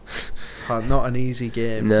 Not an easy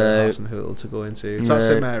game for Hasenhüttl to go into. It's at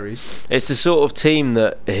St Mary's. It's the sort of team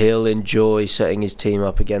that he'll enjoy setting his team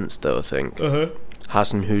up against, though, I think.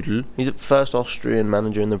 Hasenhüttl. He's the first Austrian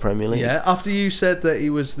manager in the Premier League. Yeah, after you said that he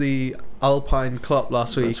was the Alpine Klopp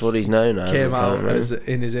last week. That's what he's known as. Came out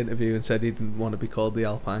in his interview and said he didn't want to be called the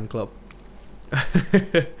Alpine Club.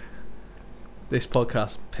 This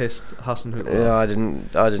podcast pissed Hasenhüttl off.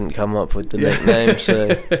 Yeah, I didn't come up with the nickname,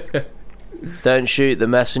 so don't shoot the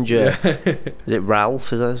messenger. Is it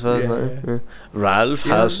Ralph? Is that his first name? Yeah. Ralph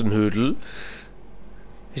Hasenhüttl.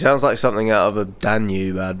 He sounds like something out of a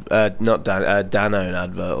Danube Danone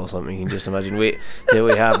advert or something. You can just imagine. Here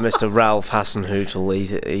we have Mr. Ralph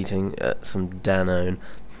Hasenhüttl eating some Danone.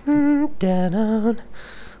 Danone.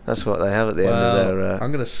 That's what they have at the end of their...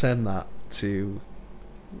 I'm going to send that to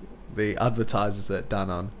the advertisers at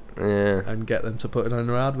Danone and get them to put it on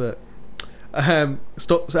their advert.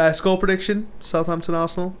 Score prediction, Southampton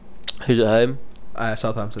Arsenal. Who's at home?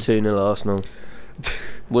 Southampton. 2-0 Arsenal.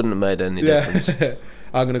 Wouldn't have made any difference.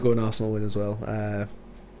 I'm going to go an Arsenal win as well.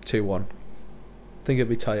 2-1. I think it'll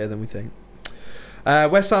be tighter than we think.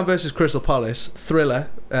 West Ham versus Crystal Palace. Thriller.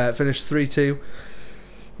 Finished 3-2.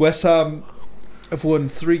 West Ham have won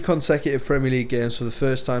 3 consecutive Premier League games for the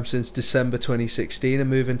first time since December 2016 and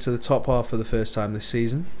move into the top half for the first time this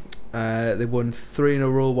season. They've won 3 in a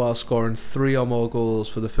row while scoring 3 or more goals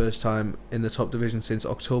for the first time in the top division since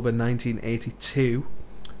October 1982.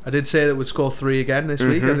 I did say that we'd score 3 again this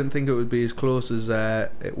week. I didn't think it would be as close as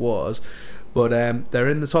it was, but they're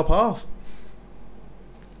in the top half.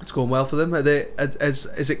 It's going well for them.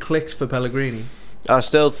 Is it clicked for Pellegrini? I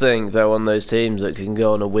still think they're one of those teams that can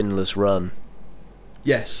go on a winless run.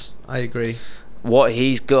 Yes, I agree. What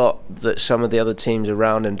he's got that some of the other teams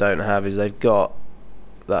around him don't have is they've got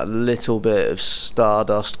that little bit of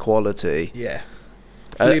stardust quality. Yeah.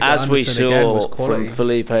 As we saw from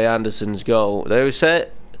Felipe Anderson's goal. They were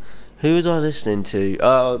set. Who was I listening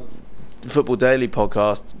to? Football Daily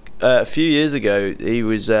podcast. A few years ago, he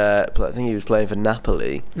was. I think he was playing for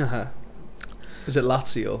Napoli. Was it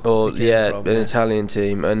Lazio? An Italian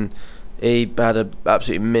team, and he had an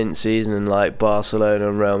absolutely mint season, and like Barcelona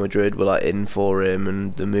and Real Madrid were like in for him,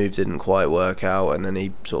 and the move didn't quite work out, and then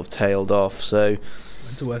he sort of tailed off. So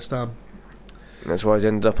went to West Ham. That's why he's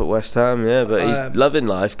ended up at West Ham, but he's loving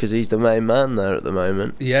life because he's the main man there at the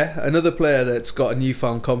moment. Yeah, another player that's got a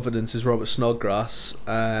newfound confidence is Robert Snodgrass.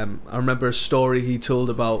 I remember a story he told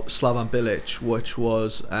about Slavan Bilic, which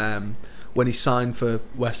was when he signed for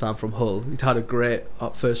West Ham from Hull. He'd had a great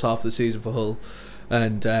first half of the season for Hull,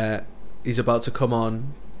 and he's about to come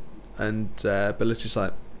on, and Bilic is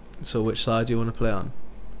like, so which side do you want to play on?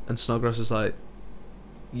 And Snodgrass is like,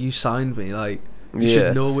 you signed me, like, you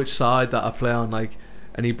should know which side that I play on, like.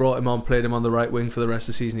 And he brought him on, played him on the right wing for the rest of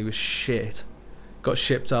the season. He was shit. Got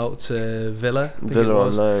shipped out to Villa. Villa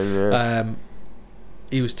on loan,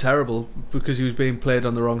 he was terrible because he was being played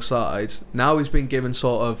on the wrong side. Now he's been given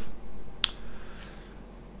sort of,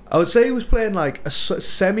 I would say he was playing like a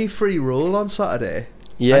semi-free role on Saturday.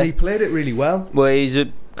 Yeah, and he played it really well. Well, he's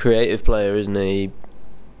a creative player, isn't he?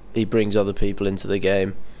 He brings other people into the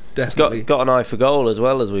game. Definitely. He's got an eye for goal as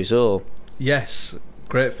well, as we saw. Yes,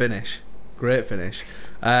 great finish.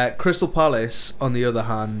 Crystal Palace, on the other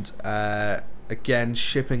hand, again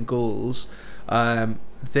shipping goals.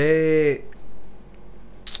 Roy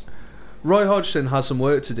Hodgson has some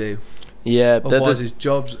work to do. Yeah, otherwise his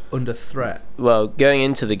job's under threat. Well, going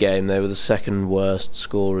into the game, they were the second worst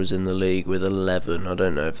scorers in the league with 11. I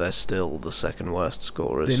don't know if they're still the second worst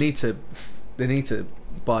scorers. They need to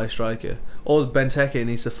buy a striker, or Benteke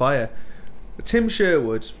needs to fire. Tim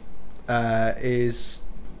Sherwood is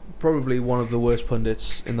probably one of the worst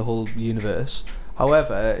pundits in the whole universe.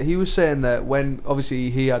 However, he was saying that when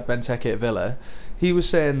obviously he had Benteke at Villa, he was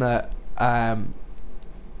saying that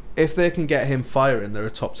if they can get him firing, they're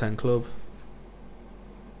a top 10 club.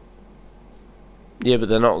 Yeah, but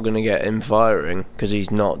they're not going to get him firing because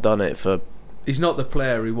he's not done it for... He's not the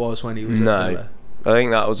player he was when he was at Villa. I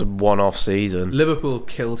think that was a one-off season. Liverpool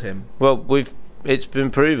killed him. Well, it's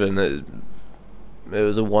been proven that it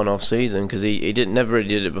was a one-off season because he never really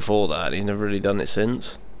did it before that, and he's never really done it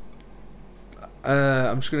since.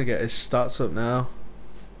 I'm just going to get his stats up now.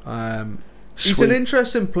 He's an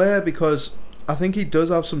interesting player because I think he does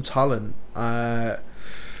have some talent.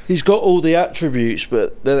 He's got all the attributes,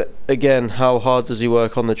 but then again, how hard does he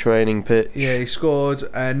work on the training pitch? Yeah, he scored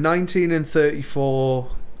 19 and 34,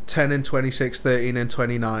 10 and 26, 13 and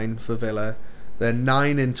 29 for Villa, then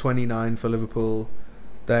 9 and 29 for Liverpool,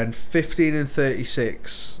 then 15 and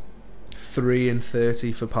 36, 3 and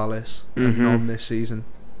 30 for Palace, and none this season.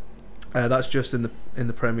 That's just in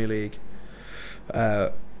the Premier League.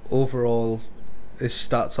 Overall, his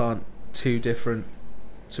stats aren't too different,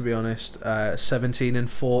 to be honest. 17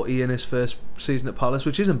 and 40 in his first season at Palace,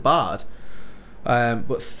 which isn't bad,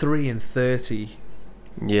 but 3 and 30.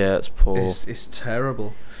 Yeah, it's poor. It's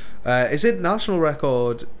terrible. His international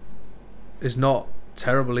record is not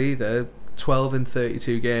terrible either. 12 in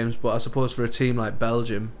 32 games, but I suppose for a team like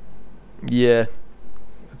Belgium, yeah,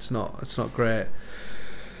 it's not great.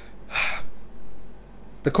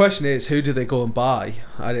 The question is, who do they go and buy?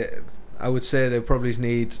 I would say they probably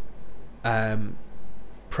need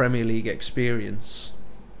Premier League experience.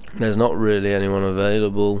 There's not really anyone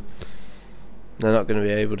available. They're not going to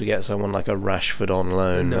be able to get someone like a Rashford on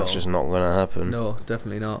loan. No. That's just not going to happen. No,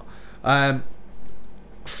 definitely not.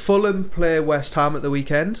 Fulham play West Ham at the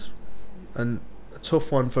weekend, and a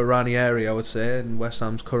tough one for Ranieri, I would say, in West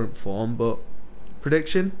Ham's current form. But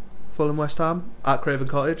prediction: Fulham West Ham at Craven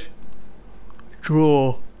Cottage.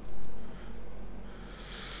 Draw.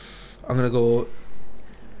 I'm gonna go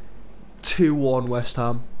 2-1 West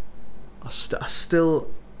Ham. I still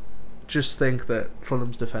just think that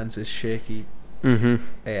Fulham's defence is shaky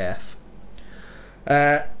AF.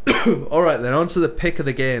 Alright then, on to the pick of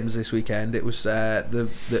the games this weekend. It was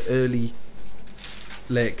the early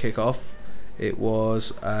late kickoff. It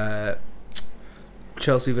was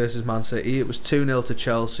Chelsea versus Man City. It was 2-0 to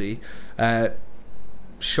Chelsea.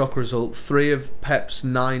 Shock result. 3 of Pep's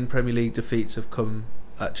 9 Premier League defeats have come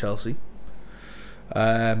at Chelsea.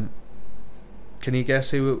 Can you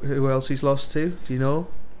guess who else he's lost to? Do you know?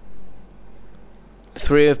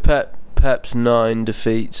 3 of Pep's 9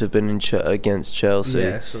 defeats have been against Chelsea.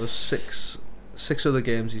 Yeah, so 6 other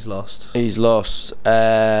games he's lost. He's lost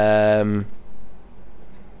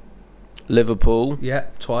Liverpool. Yeah,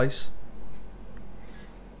 twice.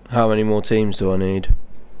 How many more teams do I need?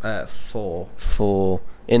 4. 4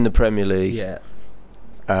 in the Premier League. Yeah.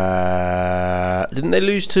 Didn't they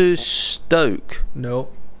lose to Stoke? No.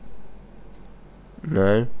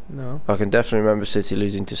 I can definitely remember City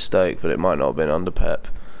losing to Stoke, but it might not have been under Pep.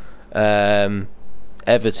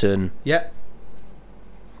 Everton. Yeah.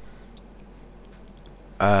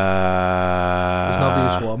 There's an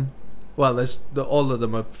obvious one. Well, all of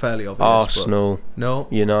them are fairly obvious. Arsenal. No.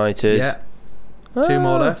 United. Yeah. 2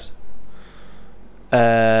 more left.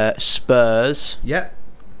 Spurs. Yeah.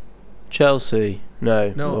 Chelsea.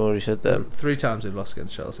 No, I already said them. 3 times they've lost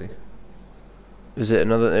against Chelsea. Is it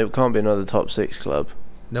another? It can't be another top 6 club.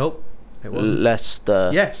 Nope, it wasn't.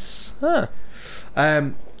 Leicester. Yes. Huh.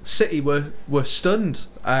 City were stunned.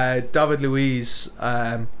 David Luiz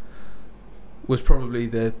was probably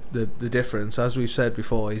the difference. As we've said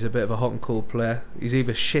before, he's a bit of a hot and cold player. He's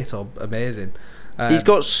either shit or amazing. He's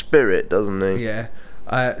got spirit, doesn't he? Yeah.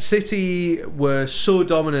 City were so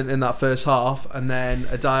dominant in that first half, and then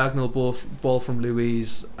a diagonal ball from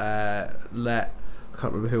Luiz I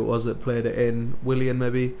can't remember who it was that played it in. Willian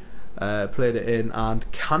maybe played it in,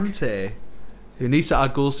 and Kante, who needs to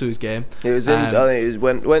add goals to his game. It was I think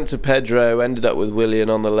it went to Pedro, ended up with Willian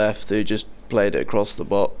on the left, who just played it across the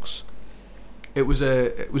box. It was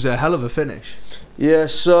a hell of a finish. Yeah,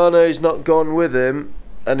 Sano's not gone with him,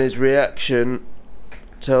 and his reaction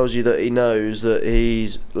tells you that he knows that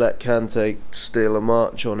he's let Kante steal a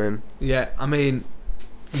march on him. Yeah, I mean,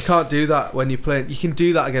 you can't do that when you're playing. You can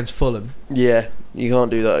do that against Fulham. Yeah, you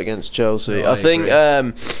can't do that against Chelsea. No, I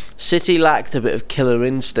think City lacked a bit of killer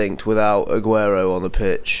instinct without Aguero on the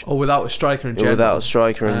pitch. Or without a striker in general. Without a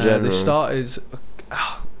striker in general.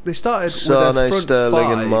 They started Sane, with their front Sterling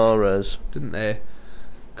 5, and Mahrez, didn't they?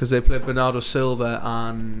 Because they played Bernardo Silva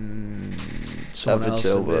and someone David else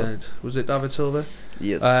Silva. at the end. Was it David Silva?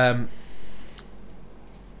 Yes.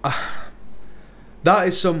 That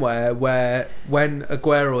is somewhere where when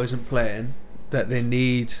Aguero isn't playing, that they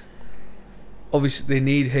need. Obviously, they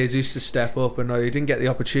need Jesus to step up, and he didn't get the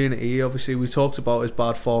opportunity. Obviously, we talked about his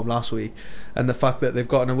bad form last week, and the fact that they've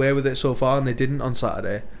gotten away with it so far, and they didn't on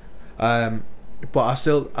Saturday. But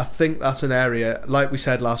I think that's an area, like we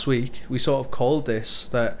said last week, we sort of called this,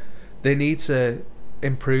 that they need to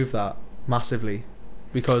improve that massively,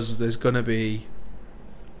 because there's going to be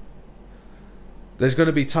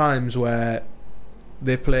times where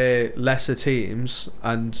they play lesser teams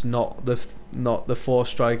and not the 4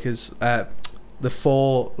 strikers, the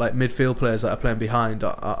 4 like midfield players that are playing behind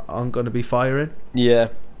aren't going to be firing. Yeah,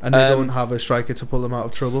 and they don't have a striker to pull them out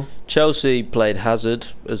of trouble. Chelsea played Hazard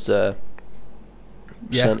as their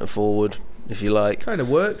centre forward, if you like. Kind of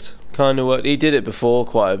worked. He did it before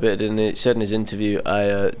quite a bit, didn't he? He said in his interview,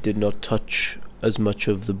 I did not touch as much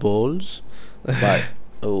of the balls. It's like,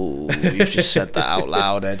 oh, you've just said that out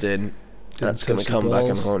loud, Edin. That's going to come back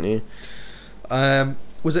and haunt you.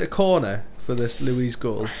 Was it a corner for this Luiz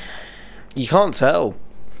goal? You can't tell.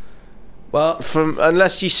 Well,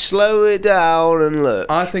 unless you slow it down and look.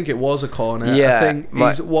 I think it was a corner. Yeah, I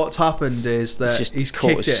think what's happened is that he's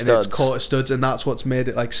kicked it and it's caught at studs, and that's what's made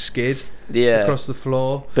it like skid across the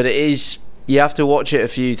floor. But it is. You have to watch it a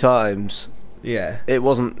few times. Yeah, it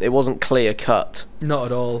wasn't clear cut. Not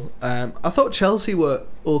at all. I thought Chelsea were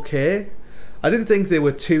okay. I didn't think they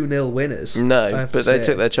were 2-0 winners. No, but they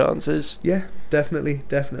took their chances. Yeah, definitely.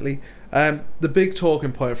 The big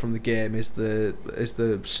talking point from the game is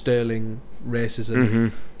the Sterling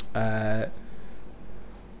racism.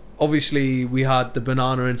 Obviously, we had the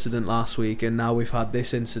banana incident last week, and now we've had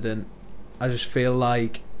this incident. I just feel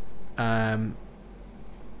like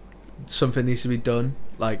something needs to be done,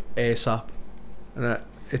 like ASAP. And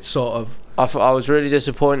it's sort of. I was really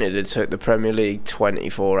disappointed it took the Premier League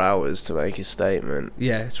 24 hours to make a statement.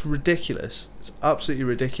 Yeah, it's ridiculous. It's absolutely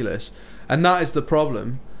ridiculous. And that is the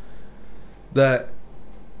problem. That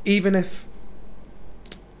even if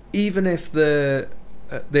they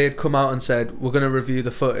had come out and said, we're going to review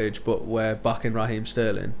the footage, but we're backing Raheem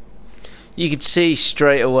Sterling. You could see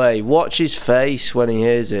straight away. Watch his face when he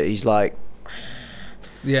hears it. He's like...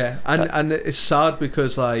 Yeah, and it's sad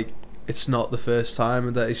because, like, it's not the first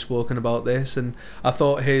time that he's spoken about this, and I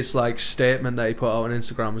thought his, like, statement that he put out on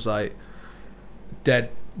Instagram was, like, dead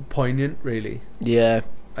poignant, really. Yeah.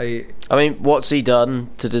 I mean, what's he done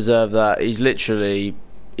to deserve that? He's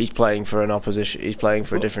playing for an opposition. He's playing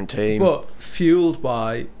for a different team. But fueled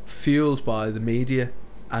by the media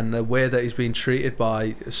and the way that he's been treated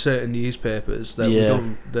by certain newspapers. I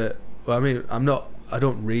don't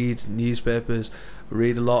read newspapers. I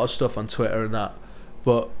read a lot of stuff on Twitter and that.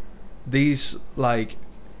 But these, like,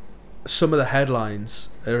 some of the headlines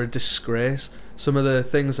are a disgrace. Some of the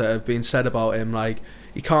things that have been said about him, like,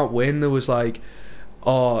 he can't win. There was like,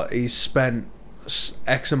 he's spent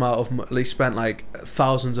X amount of, he spent like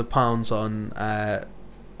thousands of pounds on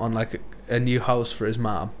like a new house for his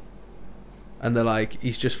mum, and they're like,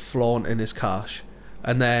 he's just flaunting his cash,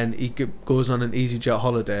 and then he goes on an EasyJet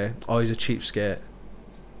holiday. He's a cheapskate.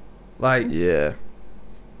 Like, yeah,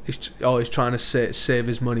 he's trying to save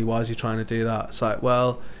his money. Why is he trying to do that? It's like,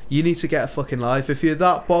 well, you need to get a fucking life. If you're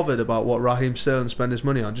that bothered about what Raheem Sterling spent his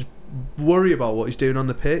money on, just worry about what he's doing on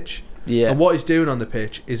the pitch. Yeah, and what he's doing on the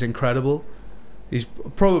pitch is incredible. He's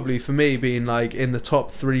probably, for me, been like in the top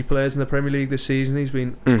 3 players in the Premier League this season. He's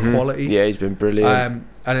been quality. Yeah, he's been brilliant.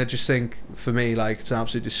 And I just think, for me, like, it's an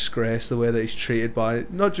absolute disgrace the way that he's treated by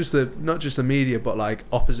not just the media, but like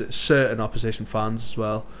certain opposition fans as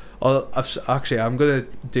well. I'm going to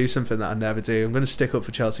do something that I never do. I'm going to stick up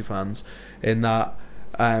for Chelsea fans in that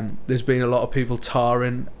there's been a lot of people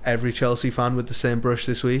tarring every Chelsea fan with the same brush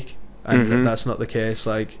this week. And that's not the case.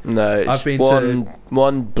 Like, no, it's I've been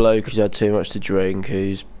one bloke who's had too much to drink,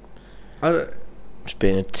 who's just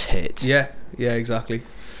being a tit. Yeah, exactly.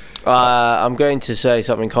 I'm going to say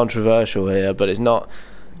something controversial here, but it's not.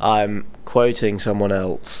 I'm quoting someone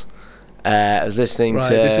else. I was listening to.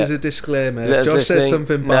 This is a disclaimer. Josh said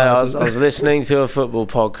something bad. No, I was listening to a football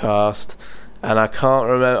podcast, and I can't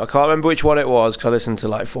remember which one it was because I listened to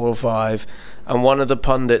like 4 or 5, and one of the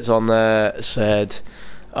pundits on there said,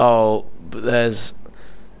 but there's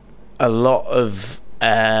a lot of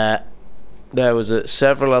there was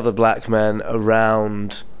several other black men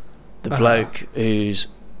around the bloke who's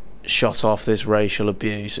shot off this racial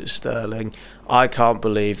abuse at Sterling. I can't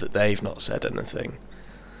believe that they've not said anything.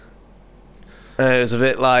 And it was a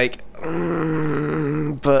bit like,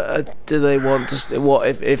 but do they want to? What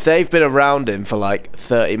if they've been around him for like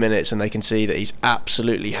 30 minutes and they can see that he's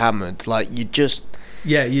absolutely hammered? Like, you just.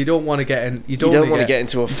 Yeah, you don't want to get in. You don't want to get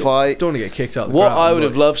into a fight. Don't want to get kicked out. What I would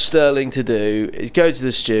have loved Sterling to do is go to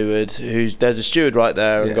the steward. There's a steward right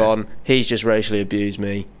there, and gone. He's just racially abused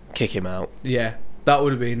me. Kick him out. Yeah, that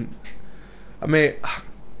would have been. I mean,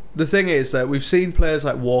 the thing is that we've seen players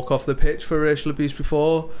like walk off the pitch for racial abuse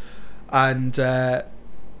before, and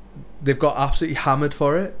they've got absolutely hammered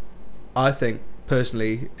for it. I think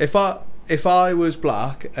personally, if I was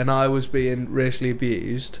black and I was being racially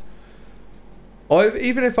abused. Or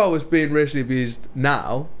even if I was being racially abused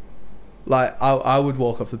now, like, I would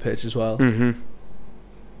walk off the pitch as well. Mm-hmm.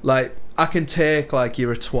 Like, I can take, like,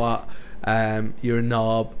 you're a twat, you're a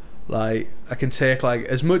knob, like, I can take, like,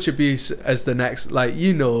 as much abuse as the next, like,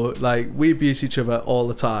 like, we abuse each other all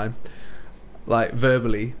the time, like,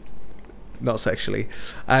 verbally, not sexually,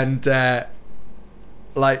 and,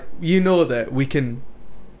 like, that we can,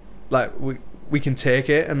 like, we can take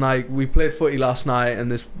it, and like, we played footy last night and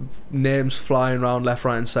there's names flying around left,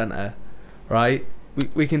 right and centre, right?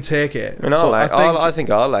 We can take it. I mean, I think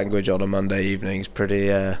our language on a Monday evening is pretty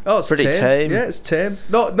pretty tame. Yeah, it's tame.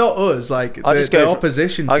 Not us, like the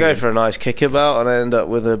opposition team. I go for a nice kickabout and I end up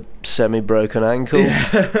with a semi-broken ankle.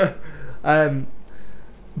 Yeah.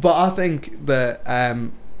 But I think that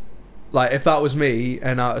like, if that was me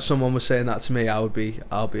and someone was saying that to me, I'll be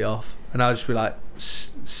off, and I'll just be like,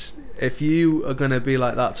 if you are going to be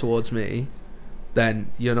like that towards me,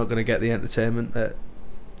 then you're not going to get the entertainment that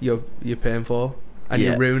you're paying for, and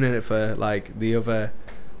you're ruining it for like the other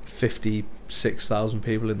 56,000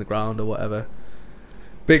 people in the ground or whatever.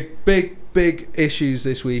 Big issues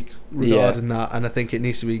this week regarding that, and I think it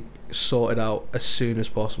needs to be sorted out as soon as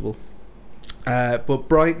possible. But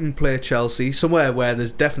Brighton play Chelsea, somewhere where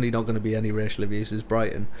there's definitely not going to be any racial abuse is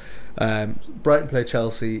Brighton. Brighton play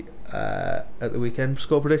Chelsea at the weekend.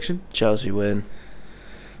 Score prediction? Chelsea win.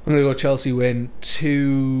 I'm going to go Chelsea win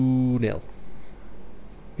 2-0.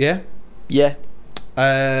 Yeah? Yeah.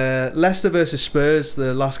 Leicester versus Spurs,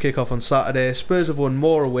 the last kick-off on Saturday. Spurs have won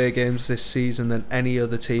more away games this season than any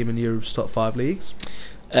other team in Europe's top 5 leagues.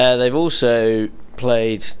 They've also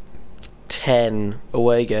played 10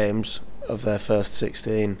 away games of their first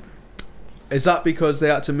 16. Is that because they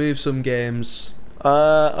had to move some games?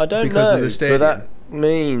 I don't because know, of the stadium? but that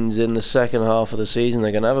means in the second half of the season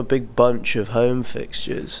they're going to have a big bunch of home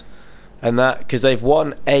fixtures. And that, because they've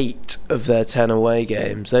won 8 of their 10 away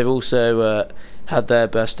games. They've also had their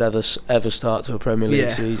best ever start to a Premier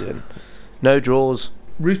League season. No draws.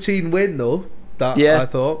 Routine win, though, I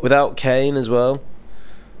thought. Without Kane as well.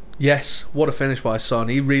 Yes, what a finish by Son.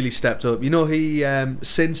 He really stepped up. You know, he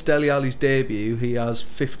since Dele Alli's debut, he has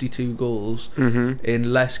 52 goals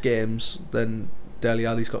in less games than Dele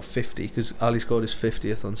Alli's got 50, because Ali scored his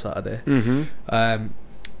 50th on Saturday.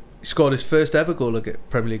 He scored his first ever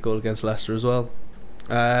Premier League goal against Leicester as well.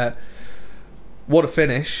 What a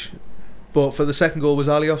finish. But for the second goal, was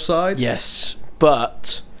Ali offside? Yes,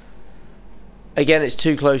 but again, it's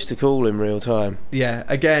too close to call in real time. Yeah,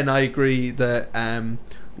 again, I agree that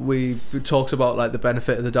we talked about like the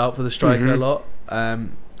benefit of the doubt for the striker a lot,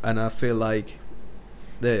 and I feel like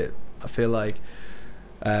you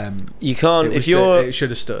can't. It should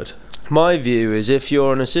have stood. My view is, if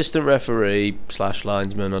you're an assistant referee /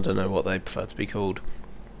 linesman, I don't know what they prefer to be called,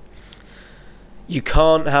 you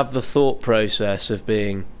can't have the thought process of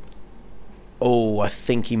being, oh, I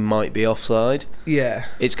think he might be offside. Yeah,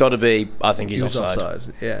 it's got to be, I think he's offside.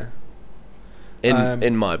 Yeah,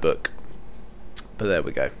 in my book. But there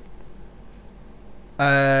we go.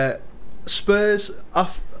 Spurs,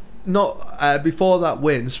 before that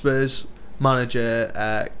win, Spurs manager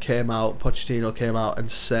Pochettino came out and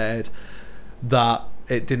said that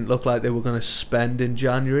it didn't look like they were going to spend in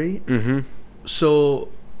January. So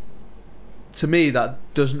to me, that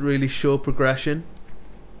doesn't really show progression.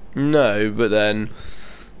 No, but then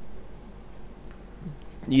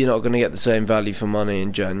you're not going to get the same value for money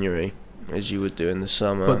in January as you would do in the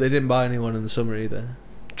summer. But they didn't buy anyone in the summer either.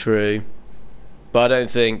 True. But I don't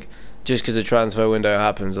think just because a transfer window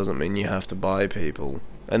happens doesn't mean you have to buy people.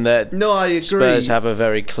 And no, I agree. Spurs have a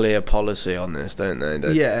very clear policy on this, don't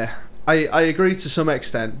they? Yeah, I agree to some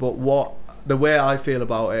extent, but the way I feel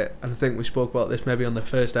about it, and I think we spoke about this maybe on the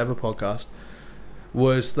first ever podcast,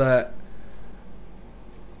 was that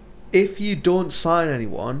if you don't sign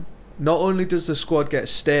anyone, not only does the squad get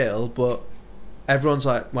stale, but everyone's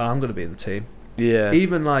like, well, I'm going to be in the team. Yeah.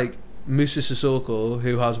 Even like Moussa Sissoko,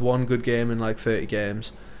 who has one good game in like 30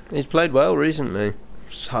 games. He's played well recently.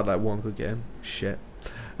 Just had like one good game. Shit.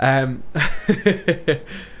 Don't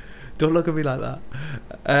look at me like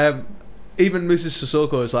that. Even Moussa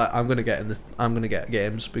Sissoko is like, I'm gonna get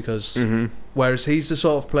games, because whereas he's the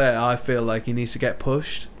sort of player I feel like he needs to get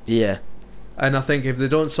pushed. Yeah. And I think if they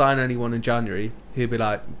don't sign anyone in January, he'll be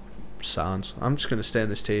like, sounds, I'm just gonna stay in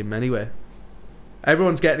this team anyway.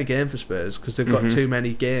 Everyone's getting a game for Spurs because they've got too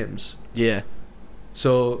many games. Yeah.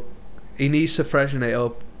 So he needs to freshen it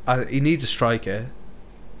up. He needs a striker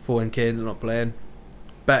for when Kane's not playing.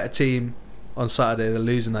 Better team on Saturday. They're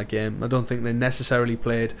losing that game. I don't think they necessarily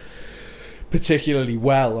played particularly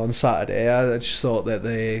well on Saturday. I just thought that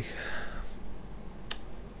it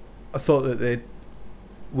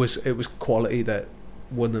was quality that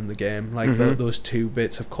won them the game. Like those two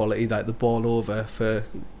bits of quality, like the ball over for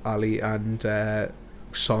Ali and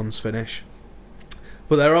Son's finish.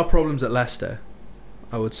 But there are problems at Leicester,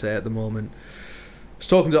 I would say, at the moment. I was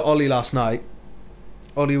talking to Ollie last night.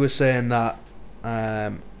 Ollie was saying that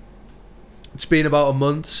it's been about a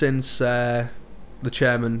month since the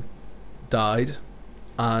chairman died,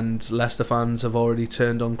 and Leicester fans have already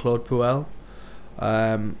turned on Claude Puel.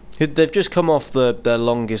 They've just come off their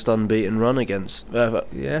longest unbeaten run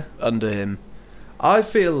under him. I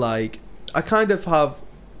feel like I kind of have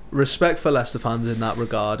respect for Leicester fans in that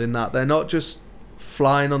regard, in that they're not just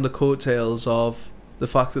flying on the coattails of the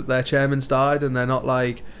fact that their chairman's died, and they're not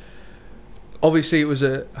like, obviously it was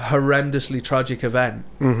a horrendously tragic event,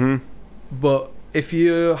 but if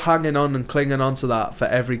you're hanging on and clinging on to that for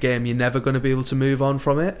every game, you're never going to be able to move on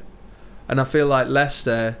from it. And I feel like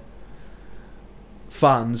Leicester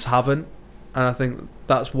fans haven't, and I think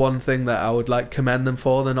that's one thing that I would like commend them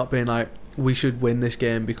for. They're not being like, we should win this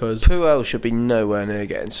game because Puel should be nowhere near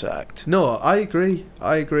getting sacked. No, I agree.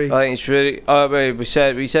 I think it's really. I mean, we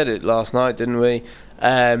said it last night, didn't we?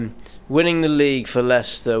 Winning the league for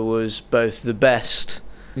Leicester was both the best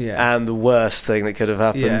and the worst thing that could have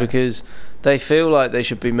happened, because they feel like they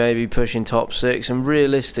should be maybe pushing top 6, and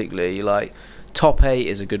realistically, like top 8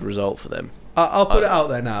 is a good result for them. I'll put it out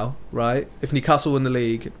there now, right? If Newcastle win the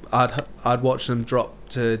league, I'd watch them drop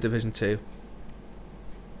to Division 2.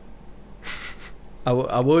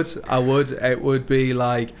 I would. It would be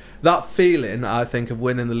like that feeling, I think, of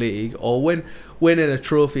winning the league or winning a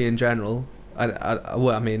trophy in general.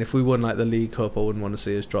 I mean, if we won like the League Cup, I wouldn't want to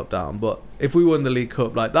see us drop down. But if we won the League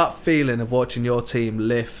Cup, like that feeling of watching your team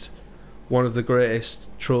lift one of the greatest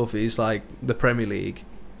trophies, like the Premier League,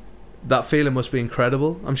 that feeling must be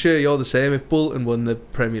incredible. I'm sure you're the same. If Bolton won the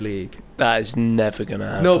Premier League, that is never gonna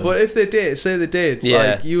happen. No, but if they did, say they did, yeah.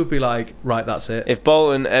 like you would be like, right, that's it. If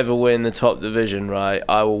Bolton ever win the top division, right,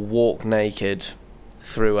 I will walk naked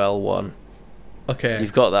through L1. Okay,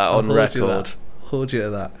 you've got that on record. Hold you to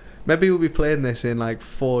that. Maybe we'll be playing this in like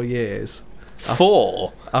 4 years.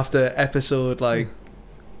 4? After episode like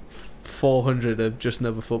 400 of Just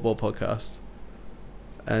Another Football Podcast,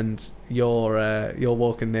 and you're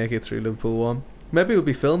walking naked through Liverpool 1. Maybe we'll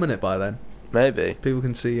be filming it by then. Maybe people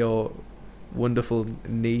can see your wonderful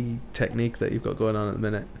knee technique that you've got going on at the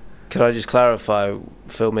minute. Can I just clarify,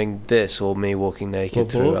 filming this or me walking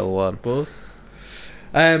naked through L1? Both.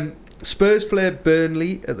 Spurs play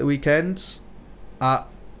Burnley at the weekend at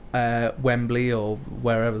Wembley or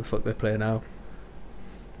wherever the fuck they play now.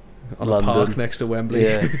 On London. A park next to Wembley.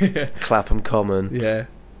 Yeah. Clapham Common. Yeah.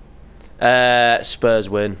 Spurs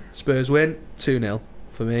win. Spurs win 2-0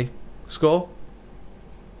 for me. Score?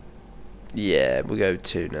 Yeah, we'll go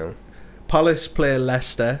 2-0. Palace play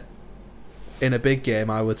Leicester in a big game,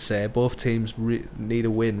 I would say. Both teams need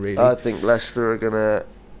a win, really. I think Leicester are going to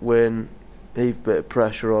win. Heap a bit of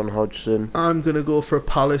pressure on Hodgson. I'm going to go for a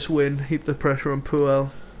Palace win. Heap the pressure on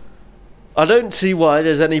Puel. I don't see why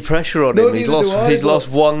there's any pressure on him. He's lost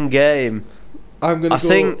one game. I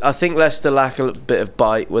think Leicester lack a bit of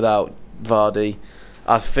bite without Vardy.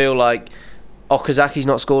 I feel like Okazaki's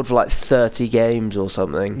not scored for like 30 games or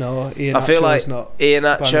something. No, I feel like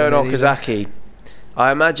Iheanacho and Okazaki,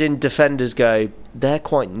 I imagine defenders go, they're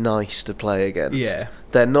quite nice to play against. Yeah.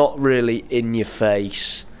 They're not really in your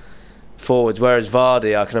face forwards, whereas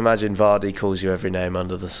Vardy, I can imagine Vardy calls you every name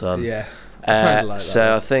under the sun. Yeah.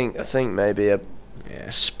 So I think maybe a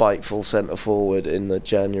spiteful centre forward in the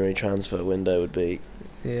January transfer window would be.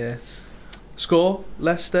 Yeah. Score?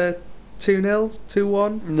 Leicester 2-0,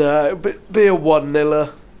 2-1. No, but be a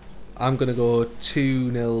 1-0er. I'm gonna go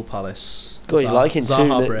 2-0 Palace. God, you're liking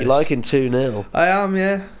 2-0. I am,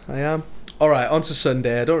 yeah, I am. All right, on to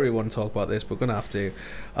Sunday. I don't really want to talk about this, but we're gonna have to.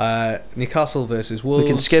 Newcastle versus Wolves. We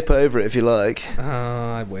can skip over it if you like.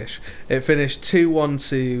 I wish. It finished 2-1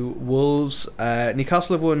 to Wolves.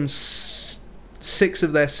 Newcastle have won 6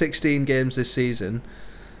 of their 16 games this season.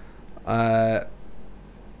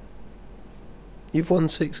 You've won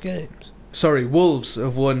 6 games. Sorry, Wolves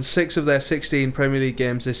have won 6 of their 16 Premier League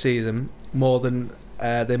games this season, more than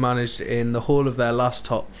they managed in the whole of their last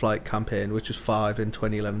top flight campaign, which was 5 in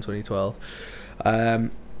 2011-2012.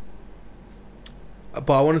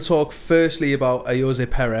 But I want to talk firstly about Ayoze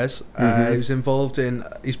Perez, who's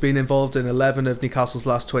been involved in 11 of Newcastle's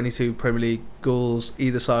last 22 Premier League goals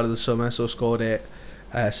either side of the summer, so scored 8,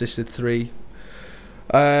 assisted 3.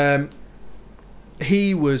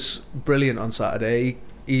 He was brilliant on Saturday.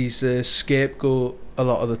 He's a scapegoat a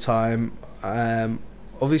lot of the time.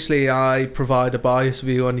 Obviously, I provide a biased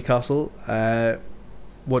view on Newcastle.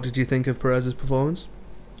 What did you think of Perez's performance?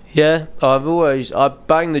 Yeah, I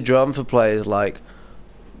bang the drum for players like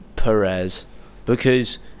Perez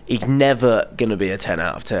because he's never going to be a 10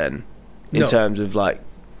 out of 10 in terms of like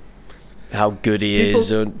how good he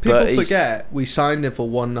is. People forget we signed him for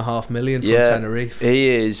 $1.5 million from Tenerife. He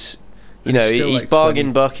is. You know, he's like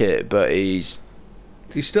bargain bucket, but he's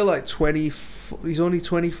still like 20. He's only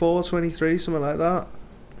 24, 23, something like that.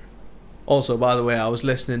 Also, by the way, I was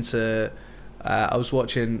listening to, I was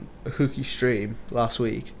watching Hookie stream last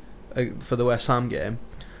week for the West Ham game,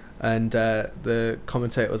 and the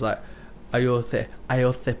commentator was like, Ayoze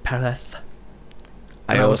Perez.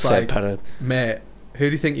 I was like, Perez. Mate, who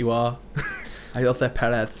do you think you are? Ayoze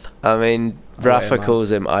Perez. I mean, Rafa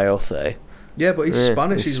calls him Ayoze. Yeah, but he's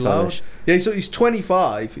Spanish. He's loud. Yeah, he's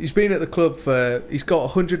 25. He's been at the club he's got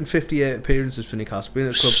 158 appearances for Newcastle. Been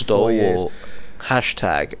at the club for 4 years.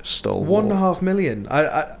 Hashtag stalwart. $1.5 million.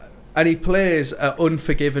 And he plays an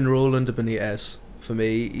unforgiving role under Benitez. For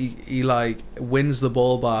me, he like wins the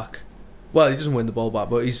ball back. Well, he doesn't win the ball back,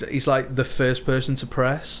 but he's like the first person to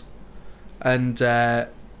press, and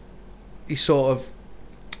he's sort of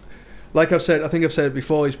like I've said. I think I've said it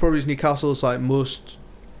before. He's probably Newcastle's like most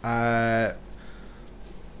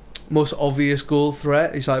obvious goal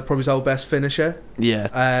threat. He's like probably our best finisher. Yeah.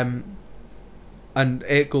 And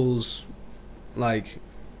 8 goals, like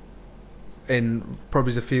in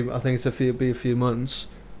probably a few. I think be a few months.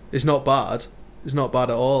 It's not bad. It's not bad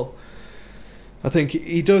at all. I think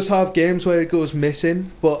he does have games where he goes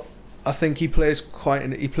missing, but I think he plays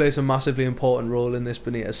a massively important role in this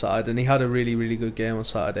Benitez side, and he had a really, really good game on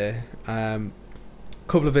Saturday.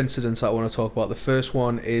 Couple of incidents I want to talk about. The first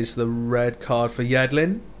one is the red card for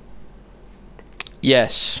Yedlin.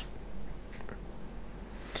 Yes.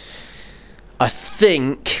 I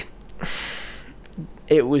think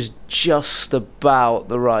it was just about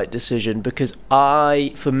the right decision, because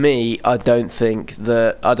I don't think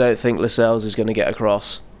Lascelles is going to get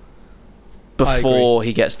across before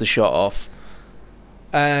he gets the shot off.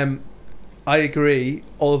 I agree.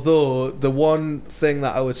 Although the one thing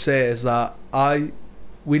that I would say is that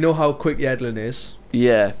we know how quick Yedlin is.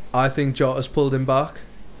 Yeah. I think Jota's pulled him back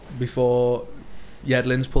before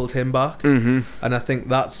Yedlin's pulled him back. Mm-hmm. And I think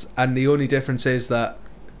and the only difference is that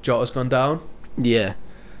Jota's gone down. Yeah.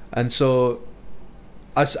 And so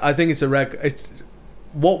I think it's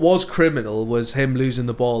what was criminal was him losing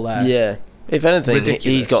the ball there. Yeah. If anything, Ridiculous.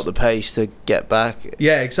 He's got the pace to get back.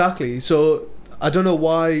 Yeah, exactly. So I don't know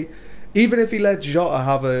why. Even if he let Jota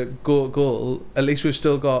have a goal, at least we've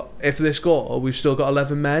still got. If they score, we've still got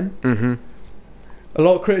 11 men. Mm-hmm. A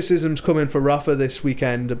lot of criticisms coming for Rafa this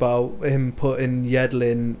weekend about him putting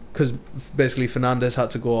Yedlin, because basically Fernandes had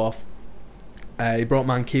to go off. He brought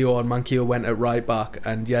Manquillo on. Manquillo went at right back,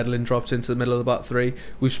 and Yedlin dropped into the middle of the back three.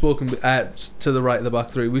 We've spoken to the right of the back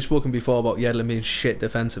three. We've spoken before about Yedlin being shit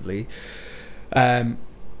defensively. I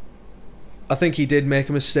think he did make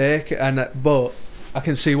a mistake, but I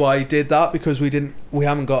can see why he did that, because we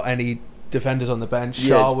haven't got any defenders on the bench.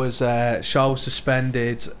 Shaw was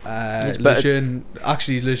suspended. Lejeune,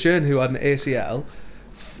 who had an ACL,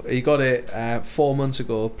 he got it 4 months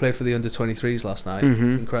ago. Played for the under-23s last night.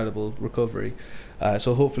 Mm-hmm. Incredible recovery.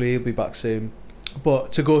 So hopefully he'll be back soon.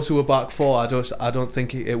 But to go to a back four, I don't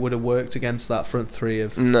think it would have worked against that front three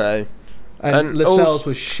of. No. And Lascelles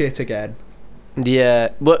was shit again.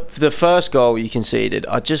 Yeah, but for the first goal you conceded,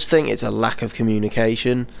 I just think it's a lack of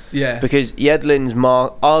communication. Yeah. Because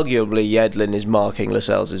arguably Yedlin is marking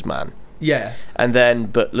Lascelles' man. Yeah. And then,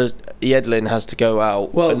 Yedlin has to go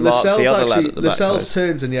out and mark the other lad at the back Lascelles post.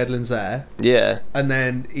 turns and Yedlin's there. Yeah. And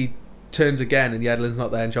then he turns again and Yedlin's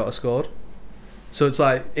not there and Jota scored. So it's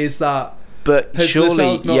like, is that... But has surely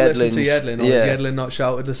Lascelles not listened to Yedlin, or has Yedlin not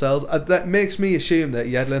shouted Lascelles? That makes me assume that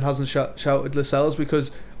Yedlin hasn't shouted Lascelles,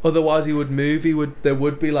 because otherwise he would move. There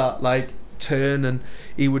would be like turn, and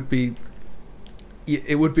he would be.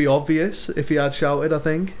 It would be obvious if he had shouted, I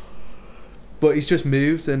think. But he's just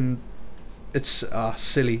moved, and it's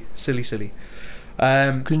silly.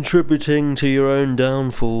 Contributing to your own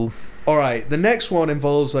downfall. All right, the next one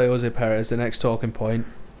involves Jose Perez. The next talking point,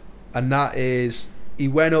 and that is. He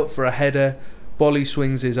went up for a header. Bolly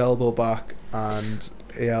swings his elbow back, and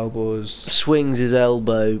he swings his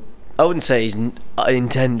elbow. I wouldn't say he's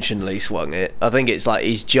intentionally swung it. I think it's like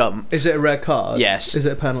he's jumped. Is it a red card? Yes. Is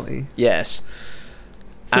it a penalty? Yes.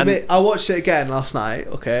 For me, I watched it again last night.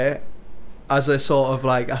 Okay, as I sort of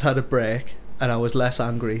I'd had a break, and I was less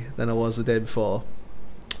angry than I was the day before.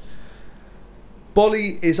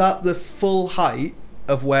 Bolly is at the full height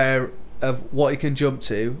of what he can jump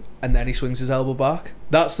to, and then he swings his elbow back.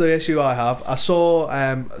 That's the issue I have. I saw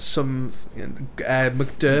some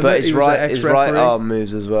McDermott, but his right arm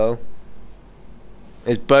moves as well.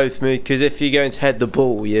 It's both moves, because if you're going to head the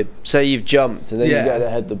ball, say you've jumped and then you go to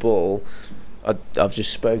head the ball. I've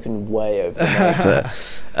just spoken way over the mic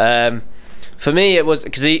there. For me, it was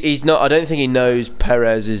because he's not. I don't think he knows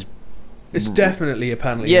Perez is. It's definitely a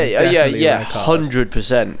penalty. Yeah,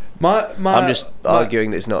 100%. I'm just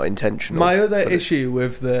arguing that it's not intentional. My other issue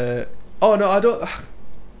with the... Oh, no, I don't...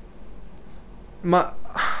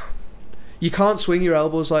 You can't swing your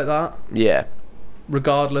elbows like that. Yeah.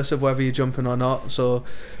 Regardless of whether you're jumping or not. So...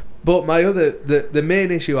 But my other... The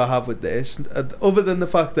main issue I have with this, other than the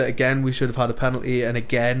fact that, again, we should have had a penalty, and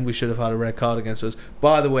again, we should have had a red card against us.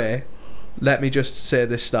 By the way, let me just say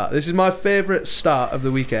this stat. This is my favourite stat of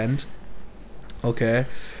the weekend. Okay.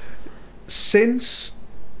 Since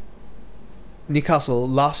Newcastle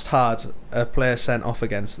last had a player sent off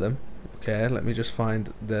against them, okay, let me just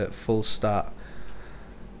find the full stat.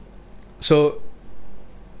 So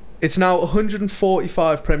it's now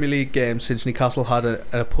 145 Premier League games since Newcastle had an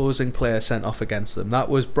opposing player sent off against them. That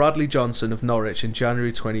was Bradley Johnson of Norwich in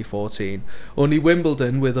January 2014. Only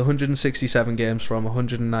Wimbledon, with 167 games from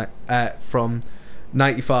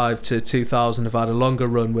 95 to 2000, have had a longer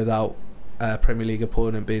run without Premier League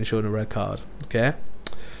opponent being shown a red card. Okay.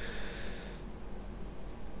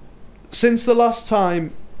 Since the last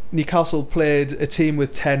time Newcastle played a team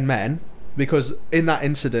with 10 men, because in that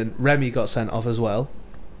incident, Remy got sent off as well.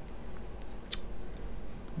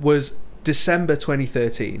 Was December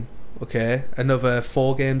 2013. Okay, another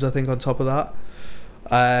 4 games I think on top of that.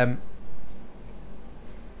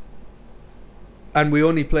 And we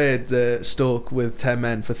only played the Stoke with 10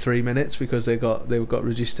 men for 3 minutes because they got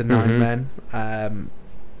reduced to 9 men.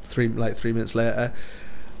 3 minutes later.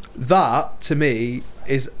 That to me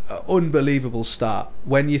is an unbelievable stat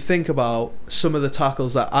when you think about some of the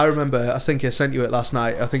tackles that I remember. I think I sent you it last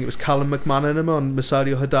night. I think it was Callum McManaman on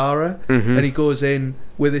Musadio Hadara, and he goes in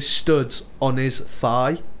with his studs on his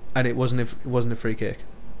thigh, and it wasn't a free kick.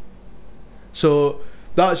 So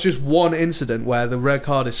that's just one incident where the red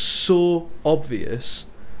card is so obvious,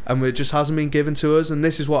 and it just hasn't been given to us. And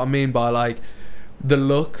this is what I mean by like the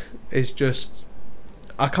luck is just.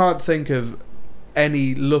 I can't think of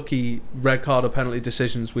any lucky red card or penalty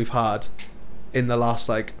decisions we've had in the last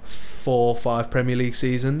like 4 or 5 Premier League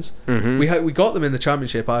seasons. We got them in the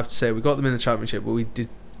Championship. I have to say we got them in the Championship, but we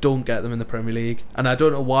don't get them in the Premier League, and I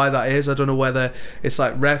don't know why that is. I don't know whether it's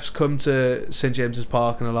like refs come to St James's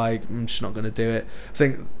Park and are like, I'm just not going to do it. I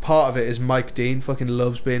think part of it is Mike Dean fucking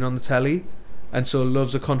loves being on the telly, and so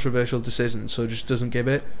loves a controversial decision, so just doesn't give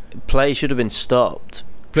it. Play should have been stopped.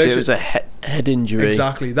 It was a head injury.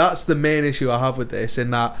 Exactly. That's the main issue I have with this.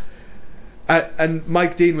 In that, and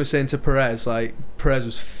Mike Dean was saying to Perez, like Perez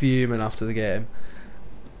was fuming after the game.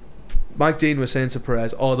 Mike Dean was saying to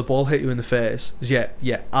Perez, "Oh, the ball hit you in the face." Yeah,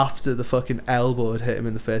 after the fucking elbow had hit him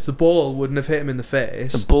in the face, the ball wouldn't have hit him in the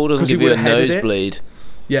face. The ball doesn't give you a nosebleed.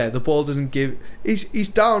 Yeah, the ball doesn't give. He's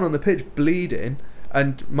down on the pitch bleeding,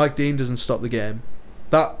 and Mike Dean doesn't stop the game.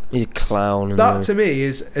 He's a clown. That to me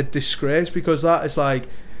is a disgrace, because that is like,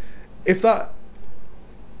 if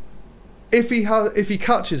he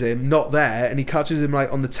catches him not there and he catches him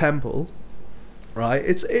like on the temple, right?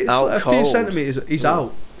 It's out a cold. Few centimeters. He's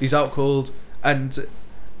out. He's out cold, and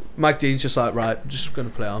Mike Dean's just like, right, I'm just gonna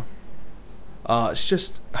play on. It's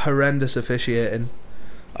just horrendous officiating.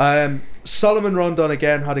 Solomon Rondon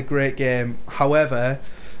again had a great game. However,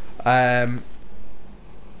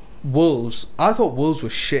 Wolves. I thought Wolves were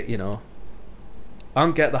shit. You know, I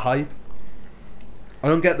don't get the hype. I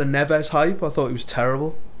don't get the Neves hype. I thought he was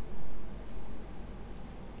terrible.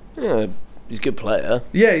 Yeah, he's a good player.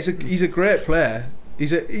 Yeah, he's a great player. He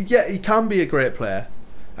can be a great player,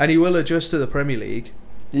 and he will adjust to the Premier League.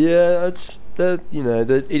 Yeah, he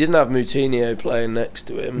didn't have Moutinho playing next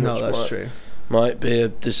to him. No, that's true. Might be a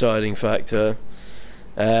deciding factor.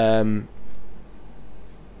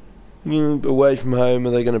 Away from home, are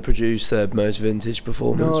they going to produce their most vintage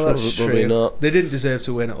performance? No, that's Probably true. Not. They didn't deserve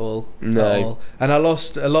to win at all. No. At all. And I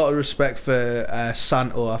lost a lot of respect for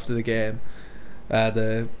Santo after the game,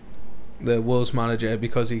 the Wolves manager,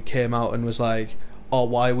 because he came out and was like, "Oh,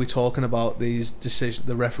 why are we talking about these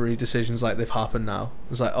the referee decisions like they've happened now?" It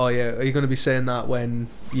was like, "Oh yeah, are you going to be saying that when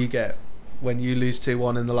you lose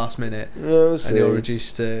 2-1 in the last minute and you're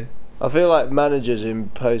reduced to?" I feel like managers in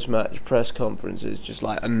post-match press conferences just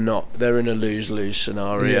like they're in a lose-lose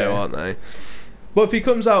scenario, aren't they? But if he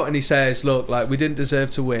comes out and he says, "Look, like we didn't deserve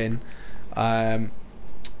to win,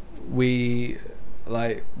 we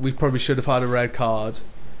probably should have had a red card,"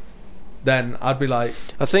 then I'd be like,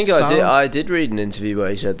 I think I did read an interview where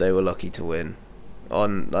he said they were lucky to win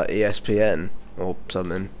on like ESPN or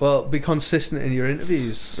something. Well, be consistent in your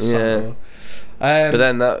interviews. Yeah. Sandro. But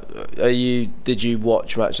then did you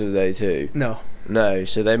watch Match of the Day too? No,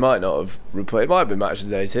 so they might not have reported. It might have been Match of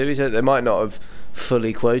the Day too. He said they might not have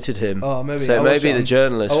fully quoted him. Oh, maybe. So maybe the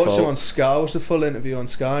journalist. I watched him on Sky. I watched the full interview on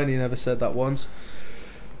Sky, and he never said that once.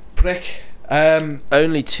 Prick.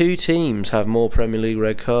 Only 2 teams have more Premier League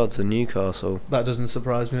red cards than Newcastle. That doesn't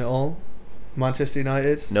surprise me at all. Manchester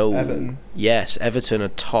United. No. Everton. Yes, Everton are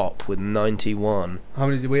top with 91. How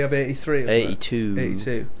many did we have? 83. 82.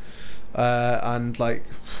 82. And like,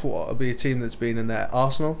 what would be a team that's been in there?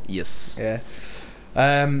 Arsenal. Yes. Yeah.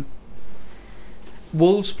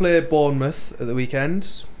 Wolves play Bournemouth at the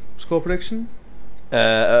weekend. Score prediction?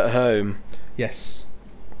 At home. Yes.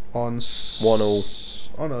 On 1-1.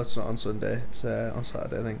 Oh no, it's not on Sunday. It's on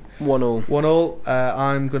Saturday, I think. 1-1. 1-1.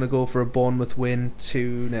 I'm gonna go for a Bournemouth win,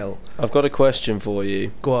 2-0. I've got a question for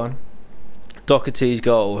you. Go on. Doherty's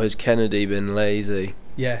goal, has Kennedy been lazy?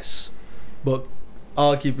 Yes, but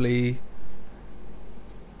arguably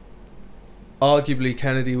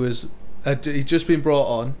Kennedy was. He'd just been brought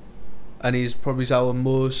on, and he's probably our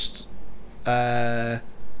most.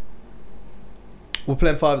 We're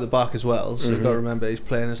playing 5 at the back as well, so you've got to remember he's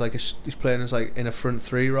playing as like in a front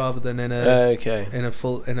 3 rather than in a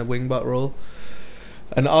in a wing back role,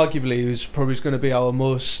 and arguably he's probably going to be our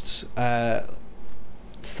most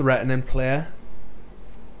threatening player.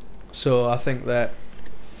 So I think that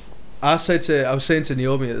I was saying to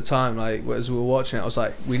Naomi at the time, like as we were watching it, I was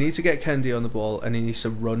like, we need to get Kendi on the ball, and he needs to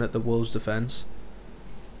run at the Wolves defence,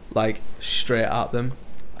 like straight at them,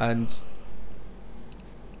 and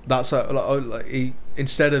that's like he,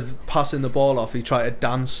 instead of passing the ball off, he tried to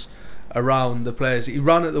dance around the players. He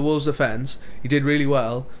ran at the Wolves defence, he did really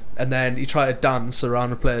well, and then he tried to dance around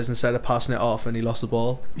the players instead of passing it off, and he lost the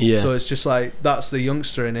ball. Yeah. So it's just like, that's the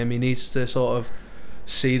youngster in him. He needs to sort of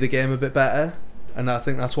see the game a bit better, and I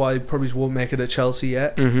think that's why he probably won't make it at Chelsea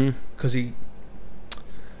yet, because he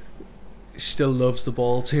still loves the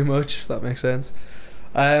ball too much, if that makes sense.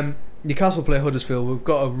 Newcastle play Huddersfield. We've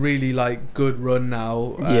got a really like good run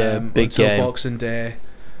now. Big until game. Boxing Day.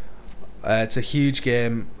 It's a huge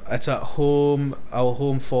game. It's at home. Our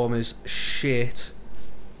home form is shit.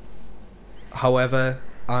 However,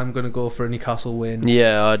 I'm going to go for a Newcastle win.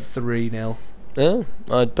 Yeah, 3-0. Yeah,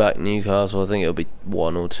 I'd back Newcastle. I think it'll be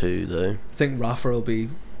 1 or 2 though. I think Rafa will be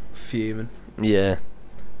fuming. Yeah.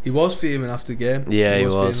 He was fuming after the game. Yeah, he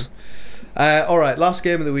was. Alright, last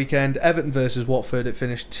game of the weekend, Everton versus Watford. It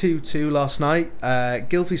finished 2-2 last night.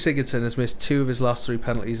 Gylfi Sigurdsson has missed 2 of his last 3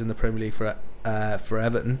 penalties in the Premier League for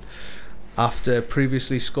Everton, after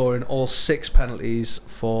previously scoring all 6 penalties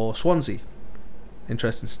for Swansea.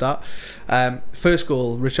 Interesting start. First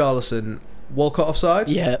goal, Richarlison. Walcott offside?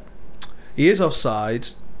 Yeah. He is offside.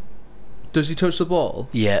 Does he touch the ball?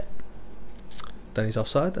 Yeah. Then he's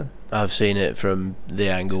offside then. I've seen it from the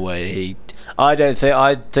angle where I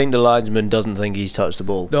think the linesman doesn't think he's touched the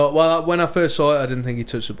ball. No, well, when I first saw it, I didn't think he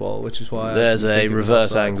touched the ball, which is why there's a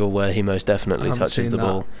reverse angle where he most definitely touches the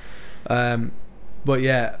ball. But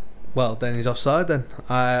yeah, well, then he's offside then.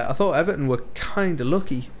 I thought Everton were kind of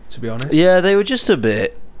lucky, to be honest. Yeah, they were just a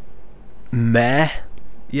bit meh.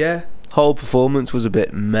 Yeah. Whole performance was a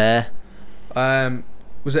bit meh.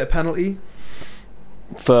 Was it a penalty?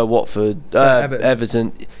 For Watford,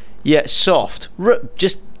 Everton. Yeah, soft.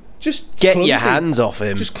 Just get clumsy. your hands off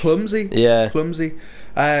him. Just clumsy. Yeah, clumsy.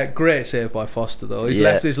 Great save by Foster though. He's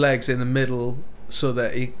left his legs in the middle so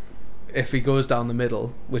that if he goes down the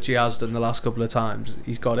middle, which he has done the last couple of times,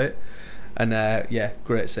 he's got it. And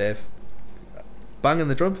great save. Banging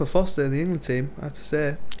the drum for Foster in the England team, I have to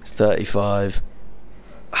say. It's 35.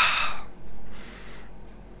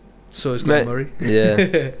 So is Glenn Murray.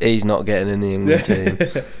 Yeah, he's not getting in the England team.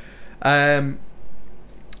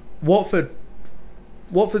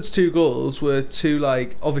 Watford's 2 goals were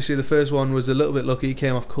obviously the first one was a little bit lucky, he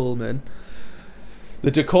came off Coleman.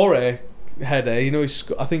 The Decore header,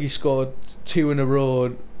 I think he scored 2 in a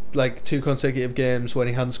row, like 2 consecutive games when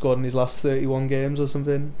he hadn't scored in his last 31 games or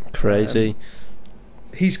something. Crazy.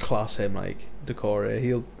 He's class, him, like Decore.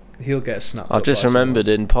 He'll get snapped. I've just remembered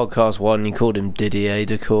in podcast 1 you called him Didier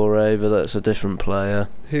Decore, but that's a different player.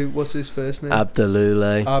 What's his first name?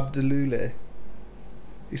 Abdeloule.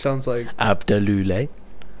 He sounds like Abdeloule.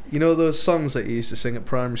 You know those songs that you used to sing at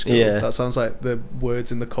primary school? Yeah. That sounds like the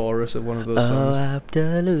words in the chorus of one of those songs. Oh,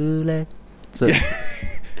 Abdeloule. Yeah.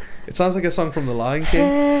 It sounds like a song from The Lion King.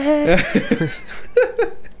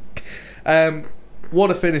 What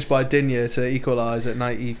a finish by Digne to equalise at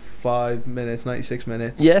 96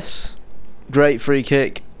 minutes. Yes. Great free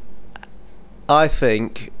kick. I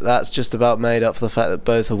think that's just about made up for the fact that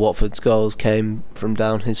both of Watford's goals came from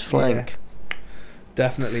down his flank. Yeah,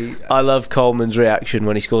 definitely. I love Coleman's reaction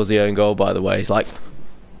when he scores the own goal, by the way. He's like...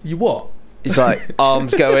 You what? He's like,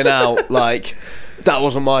 arms going out, like... That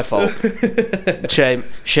wasn't my fault.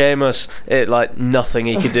 Seamus, nothing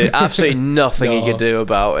he could do. Absolutely nothing he could do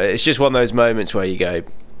about it. It's just one of those moments where you go,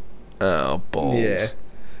 oh, balls. Yeah.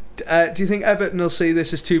 Do you think Everton will see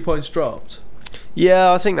this as 2 points dropped?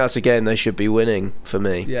 Yeah, I think that's a game they should be winning for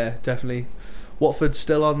me. Yeah, definitely. Watford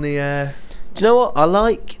still on the... Do you know what? I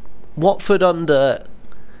like Watford under...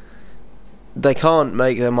 They can't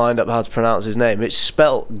make their mind up how to pronounce his name. It's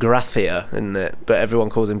spelt Gracia, isn't it? But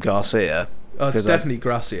everyone calls him Garcia. Oh, it's definitely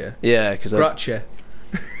Gracia. Yeah, because Gracia.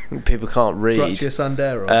 People can't read. Gracia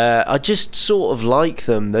Sandero. I just sort of like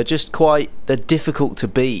them. They're just they're difficult to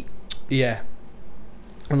beat. Yeah.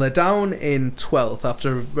 And they're down in 12th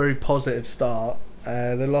after a very positive start.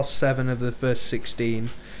 They lost 7 of the first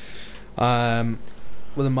 16 with a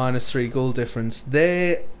 -3 goal difference.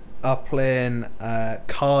 They are playing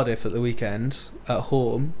Cardiff at the weekend at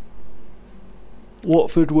home.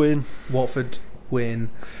 Watford win.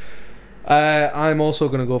 I'm also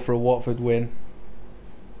going to go for a Watford win.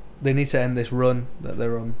 They need to end this run that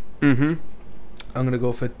they're on. Mm-hmm. I'm going to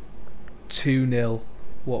go for 2-0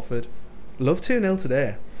 Watford. Love 2-0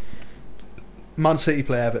 today. Man City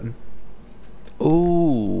play Everton.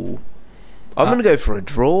 Ooh. I'm going to go for a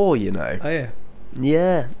draw, you know. Oh, yeah.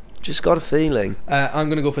 Yeah. Just got a feeling. I'm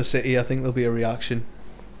going to go for City. I think there'll be a reaction.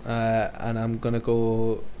 And I'm going to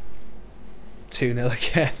go 2-0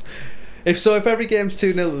 again. If every game's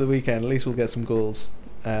 2-0 at the weekend, at least we'll get some goals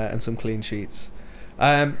and some clean sheets.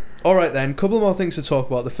 Alright then, couple more things to talk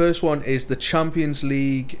about. The first one is the Champions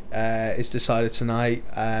League is decided tonight.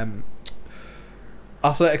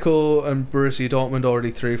 Atletico and Borussia Dortmund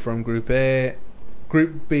already through from Group A.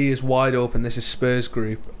 Group B is wide open. This is Spurs'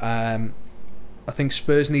 group. I think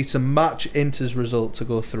Spurs need to match Inter's result to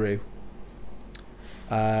go through.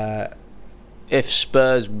 If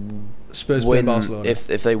Spurs win Barcelona.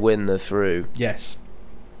 If they win, they're through. Yes.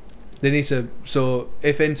 They need to. So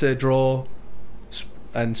if Inter draw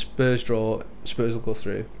and Spurs draw, Spurs will go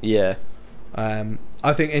through. Yeah.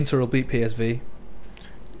 I think Inter will beat PSV.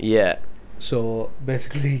 Yeah. So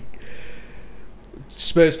basically,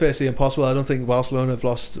 Spurs face the impossible. I don't think Barcelona have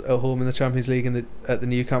lost at home in the Champions League at the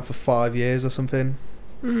Nou Camp for 5 years or something.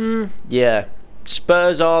 Yeah.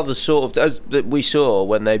 Spurs are the sort of, as we saw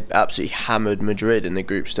when they absolutely hammered Madrid in the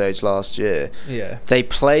group stage last year. Yeah. They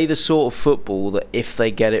play the sort of football that if they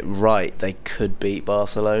get it right, they could beat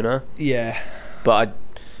Barcelona. Yeah. But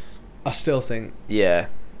I still think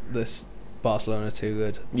this Barcelona are too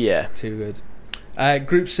good. Yeah. Too good.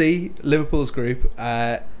 Group C, Liverpool's group.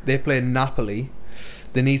 They play Napoli.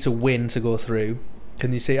 They need to win to go through.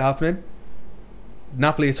 Can you see it happening?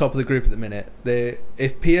 Napoli are top of the group at the minute.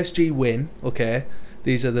 If PSG win, okay,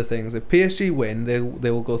 these are the things. If PSG win, they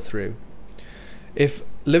will go through. If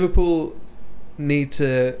Liverpool need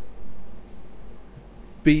to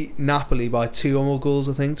beat Napoli by 2 or more goals,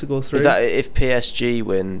 I think, to go through. Is that if PSG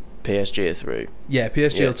win, PSG are through? Yeah,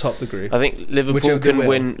 PSG will top the group. I think Liverpool can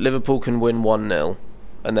win. Liverpool can win 1-0,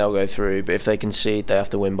 and they'll go through. But if they concede, they have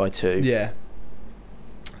to win by 2. Yeah,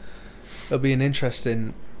 it'll be an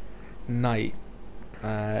interesting night.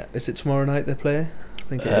 Is it tomorrow night they play? I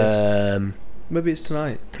think it is. Maybe it's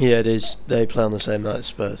tonight. Yeah, it is. They play on the same night as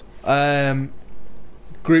Spurs.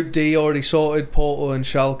 Group D already sorted. Porto and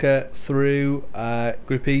Schalke through.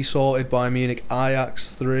 Group E sorted. Bayern Munich,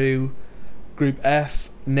 Ajax through. Group F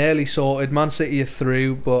nearly sorted. Man City are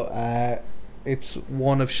through, but it's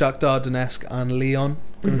one of Shakhtar Donetsk and Lyon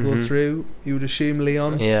going to go through. You would assume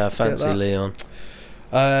Lyon. Yeah, I fancy Lyon.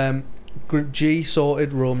 Group G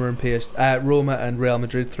sorted. Roma and Real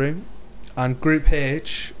Madrid through, and Group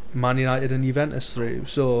H, Man United and Juventus through.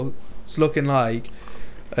 So it's looking like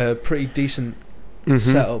a pretty decent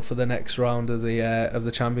setup for the next round of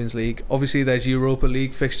the Champions League. Obviously, there's Europa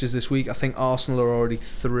League fixtures this week. I think Arsenal are already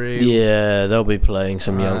through. Yeah, they'll be playing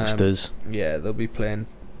some youngsters. Yeah, they'll be playing.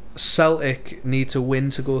 Celtic need to win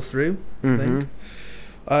to go through, I think.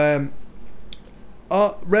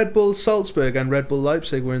 Red Bull Salzburg and Red Bull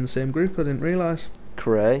Leipzig were in the same group. I didn't realise.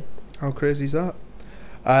 Cray. How crazy is that?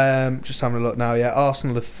 Just having a look now. Yeah,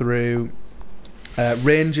 Arsenal are through.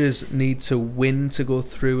 Rangers need to win to go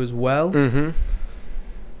through as well.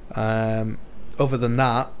 Other than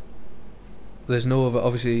that, there's no other.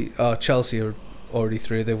 Obviously, Chelsea are already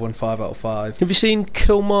through. They've won 5 out of 5. Have you seen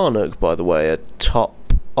Kilmarnock, by the way, at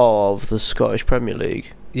top of the Scottish Premier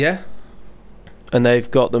League? Yeah. And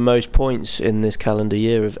they've got the most points in this calendar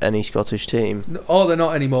year of any Scottish team. Oh, they're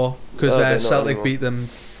not anymore because Celtic beat them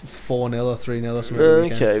 4-0 or 3-0 or something.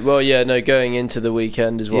 Okay, well, yeah, no, going into the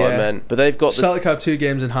weekend is what I meant. But they've got Celtic have 2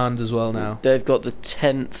 games in hand as well now. They've got the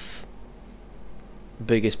 10th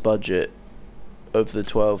biggest budget of the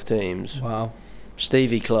 12 teams. Wow.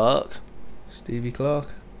 Stevie Clark.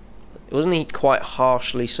 Wasn't he quite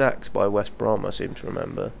harshly sacked by West Brom, I seem to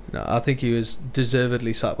remember? No, I think he was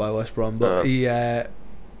deservedly sacked by West Brom, but he's a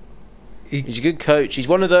good coach. He's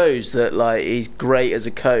one of those that, like, he's great as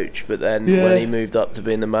a coach, but then when he moved up to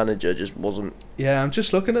being the manager, just wasn't. Yeah, I'm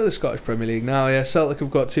just looking at the Scottish Premier League now. Yeah, Celtic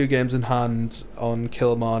have got 2 games in hand on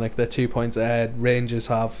Kilmarnock. They're 2 points ahead. Rangers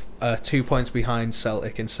have 2 points behind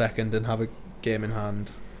Celtic in second and have a game in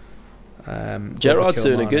hand. Gerrard's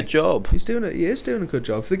doing a good job. He is doing a good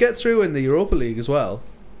job. If they get through in the Europa League as well,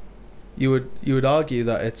 you would argue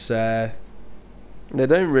that it's. They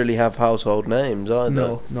don't really have household names either.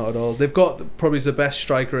 No, not at all. They've got probably the best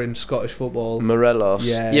striker in Scottish football, Morelos.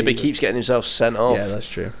 Yeah, but he keeps getting himself sent off. Yeah, that's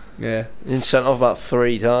true. Yeah, he's been sent off about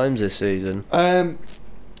 3 times this season. All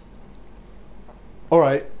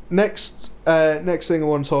right. Next thing I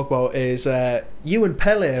want to talk about is you and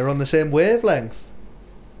Pele are on the same wavelength.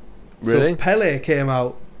 Really? So Pele came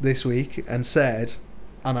out this week and said,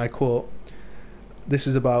 and I quote, this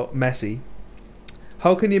is about Messi.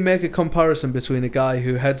 How can you make a comparison between a guy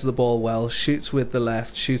who heads the ball well, shoots with the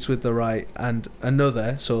left, shoots with the right, and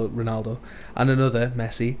another, so Ronaldo, and another,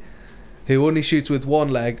 Messi, who only shoots with one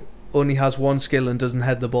leg, only has one skill and doesn't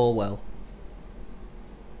head the ball well?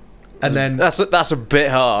 And then that's a bit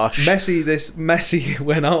harsh. Messi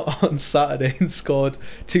went out on Saturday and scored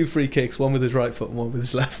 2 free kicks, one with his right foot and one with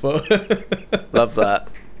his left foot. Love that.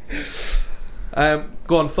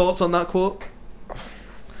 Go on, thoughts on that quote?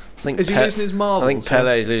 Is he losing his marbles? I think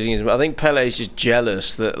Pele's losing his. I think Pele's just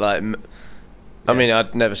jealous that I mean,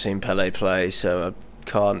 I'd never seen Pele play, so I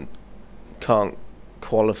can't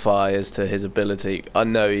qualify as to his ability. I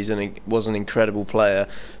know was an incredible player,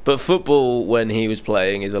 but football when he was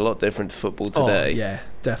playing is a lot different to football today. Oh, yeah,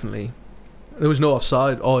 definitely. There was no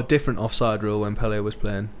offside or a different offside rule when Pele was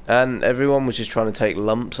playing, and everyone was just trying to take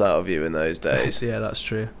lumps out of you in those days. Yeah, that's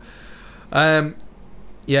true.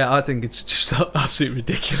 Yeah, I think it's just absolutely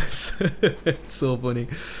ridiculous. It's so funny.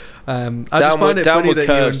 I just find it funny that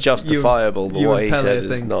curve's justifiable, but what he said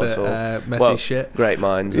is not at all. Well, shit. Great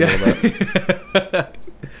minds. And all that.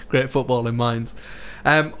 Great footballing minds.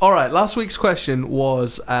 All right, last week's question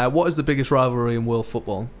was, what is the biggest rivalry in world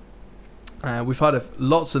football? We've had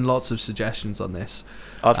lots and lots of suggestions on this.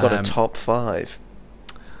 I've got a top 5.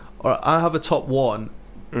 All right, I have a top 1.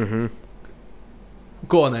 Mm-hmm.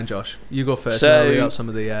 Go on then, Josh. You go first. So, I'll read out some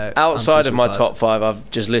of the outside of my top 5, I've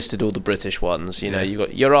just listed all the British ones. You know, you've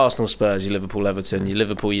got your Arsenal, Spurs, your Liverpool, Everton, your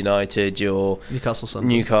Liverpool United, your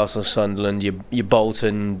Newcastle, Sunderland, your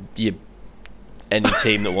Bolton, your any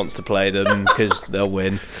team that wants to play them because they'll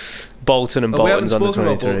win. Bolton and Bolton's under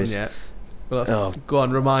 23s. Yet. Well, go on,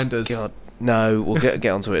 remind us. God, no, we'll get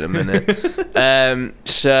onto it in a minute.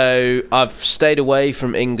 So I've stayed away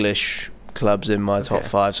from English clubs in my top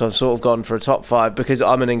 5, so I've sort of gone for a top 5 because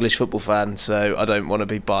I'm an English football fan, so I don't want to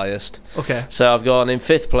be biased. Okay. So I've gone in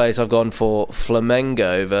 5th place. I've gone for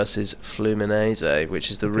Flamengo versus Fluminense, which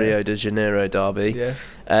is the Rio de Janeiro derby. Yeah.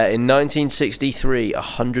 In 1963,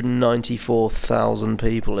 194,000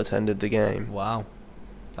 people attended the game. Wow,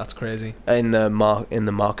 that's crazy. In the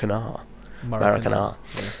Maracanã.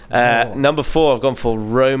 Yeah. Number 4, I've gone for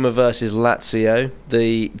Roma versus Lazio,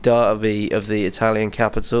 the derby of the Italian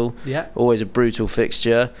capital. Yeah. Always a brutal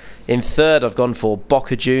fixture. In 3rd, I've gone for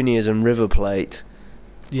Boca Juniors and River Plate.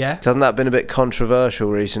 Yeah. Hasn't that been a bit controversial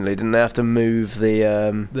recently? Didn't they have to move it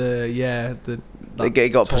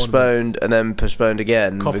got postponed and then postponed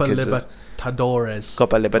again? Copa Libertadores.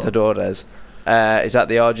 Is that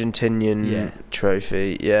the Argentinian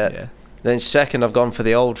trophy? Yeah. Then 2nd, I've gone for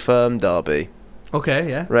the Old Firm derby. Okay,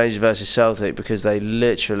 yeah. Rangers versus Celtic, because they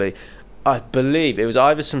literally, I believe it was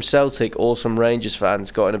either some Celtic or some Rangers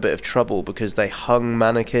fans got in a bit of trouble because they hung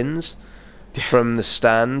mannequins from the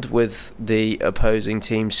stand with the opposing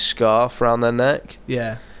team's scarf around their neck.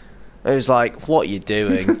 Yeah. It was like, what are you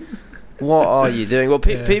doing? What are you doing? Well,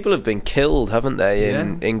 people have been killed, haven't they,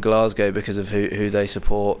 in Glasgow because of who they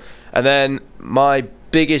support. And then my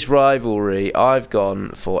biggest rivalry, I've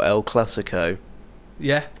gone for El Clasico.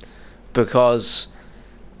 Yeah. Because,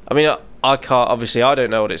 I mean, I can't. Obviously, I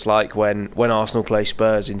don't know what it's like when Arsenal play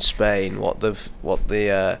Spurs in Spain. But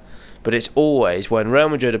it's always when Real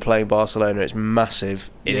Madrid are playing Barcelona. It's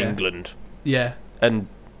massive in England. Yeah. And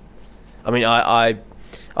I mean, I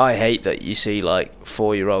hate that you see like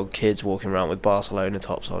 4-year-old kids walking around with Barcelona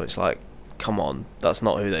tops on. It's like, come on, that's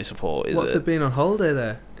not who they support, is it? What if they've been on holiday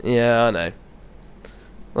there? Yeah, I know.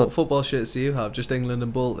 What football shirts do you have? Just England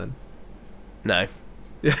and Bolton? No.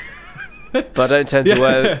 Yeah. But I don't tend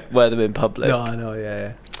to wear them in public. No, I know,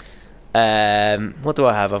 yeah. What do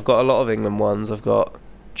I have? I've got a lot of England ones. I've got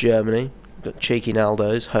Germany. I've got Cheeky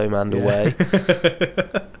Naldo's, home and away.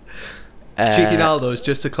 Cheeky Naldo's,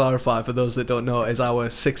 just to clarify for those that don't know, is our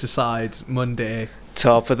 6-a-side Monday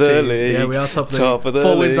top of the team. league. Yeah, we are top of the league.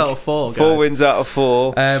 4 wins out of 4, guys. 4 wins out of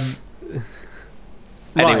 4.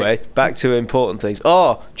 Anyway, back to important things.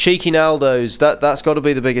 Oh, Cheeky Naldo's, that's got to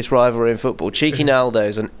be the biggest rivalry in football. Cheeky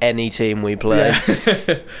Naldo's and any team we play.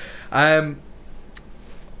 Yeah.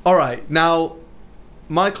 All right, now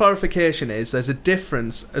my clarification is there's a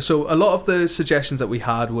difference. So a lot of the suggestions that we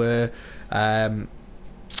had were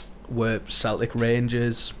Celtic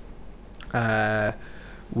Rangers, were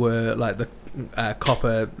like the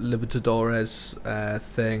Copa Libertadores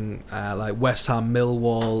thing, like West Ham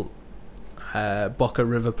Millwall, Boca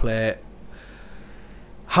River Plate.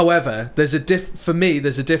 However, for me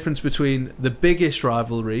there's a difference between the biggest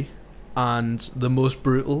rivalry and the most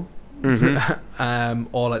brutal,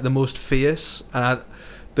 or like the most fierce. And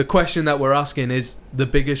the question that we're asking is the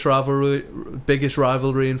biggest rivalry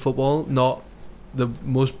in football, not the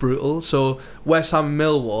most brutal. So West Ham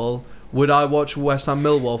Millwall, would I watch West Ham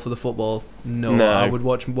Millwall for the football? No. I would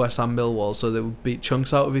watch West Ham Millwall so they would beat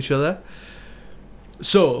chunks out of each other.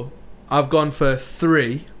 So I've gone for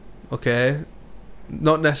 3, okay,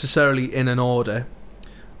 not necessarily in an order.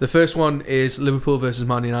 The first one is Liverpool versus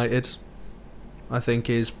Man United. I think,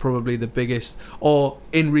 is probably the biggest, or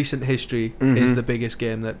in recent history, is the biggest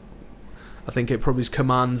game that I think it probably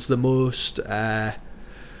commands the most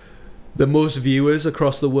viewers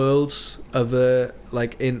across the world of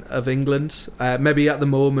England. Maybe at the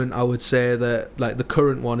moment, I would say that like the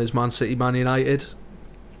current one is Man City, Man United.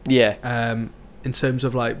 Yeah. In terms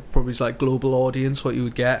of like probably like global audience, what you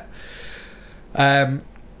would get.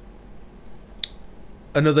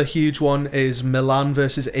 Another huge one is Milan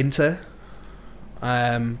versus Inter.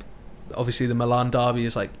 Obviously the Milan derby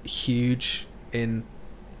is like huge in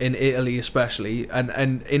Italy especially,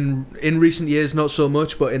 and in recent years not so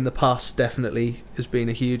much, but in the past definitely has been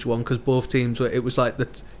a huge one, because both teams it was like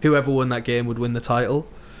whoever won that game would win the title.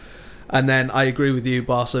 And then I agree with you,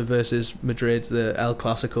 Barca versus Madrid, the El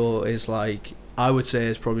Clasico is like, I would say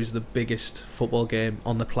is probably the biggest football game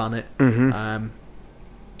on the planet. Probably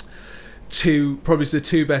the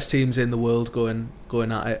two best teams in the world going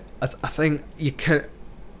at it. I think you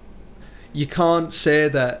can't say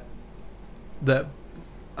that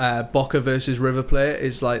Boca versus River Plate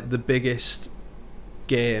is like the biggest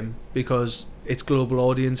game, because its global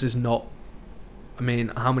audience is not. I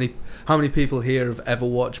mean, how many people here have ever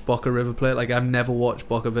watched Boca River Plate? Like, I've never watched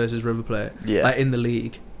Boca versus River Plate. Yeah. Like, in the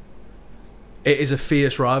league, it is a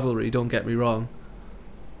fierce rivalry. Don't get me wrong.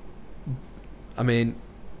 I mean,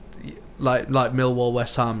 like Millwall,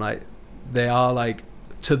 West Ham, like they are like,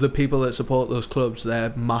 to the people that support those clubs,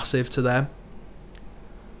 they're massive to them.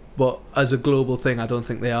 But as a global thing, I don't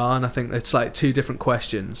think they are, and I think it's like two different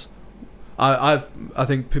questions. I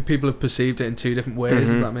think people have perceived it in two different ways,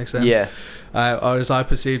 if that makes sense. Yeah. Or as I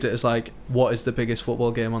perceived it as like, what is the biggest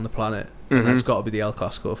football game on the planet? And that's got to be the El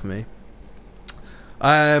Clasico for me.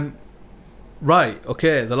 Right,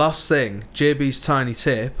 okay, the last thing, JB's tiny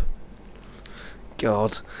tip.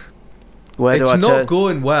 God. It's not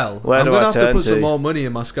going well. I'm going to have to put some more more money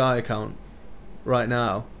in my Sky account right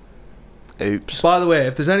now. Oops. By the way,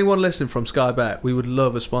 if there's anyone listening from Sky Bet, we would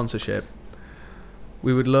love a sponsorship.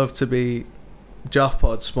 We would love to be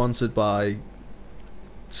JaffPod sponsored by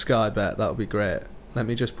Sky Bet. That would be great. Let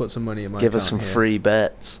me just put some money in my account. Give us some free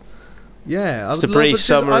bets. Yeah, just a brief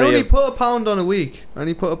summary. I only put £1 on a week.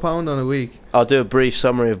 I'll do a brief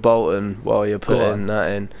summary of Bolton while you're putting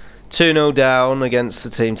that in. 2-0 down against the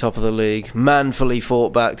team top of the league. Manfully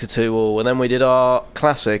fought back to 2-2, and then we did our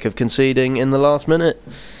classic of conceding in the last minute.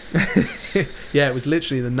 Yeah, it was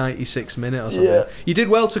literally the 96th minute or something. Yeah. You did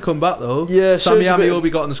well to come back though. Yeah, Sammy Amiobi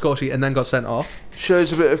got on the score sheet and then got sent off.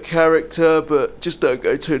 Shows a bit of character, but just don't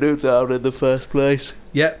go 2-0 down in the first place.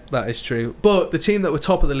 Yeah, that is true. But the team that were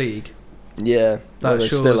top of the league, yeah, that they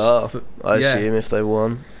shows still are. I assume if they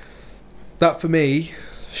won. That for me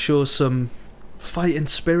shows some fighting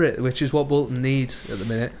spirit, which is what Bolton need at the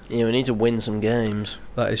minute. Yeah, we need to win some games.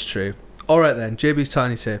 That is true. Alright then, JB's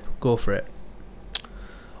tiny tip. Go for it.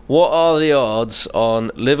 What are the odds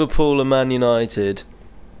on Liverpool and Man United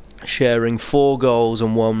sharing 4 goals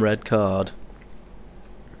and 1 red card?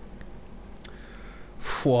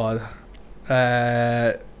 Okay,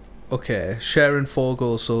 sharing 4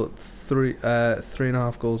 goals, so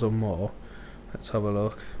 3.5 goals or more. Let's have a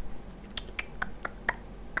look.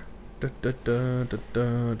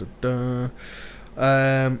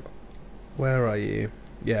 Where are you?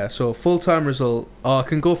 Yeah, so full-time result. I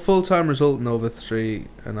can go full-time result and over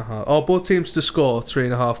 3.5. Both teams to score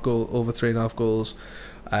 3.5 over 3.5 goals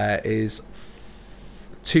is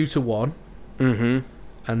 2-1.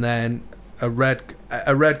 And then a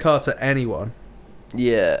red card to anyone.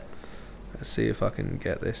 Yeah. Let's see if I can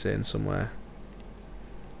get this in somewhere.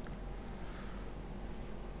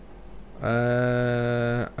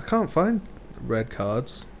 I can't find red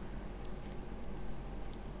cards.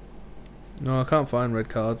 No, I can't find red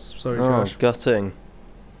cards. Sorry, Josh. Oh, gutting.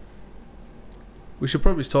 We should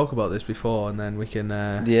probably talk about this before, and then we can.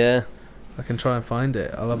 Yeah. I can try and find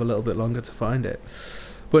it. I'll have a little bit longer to find it.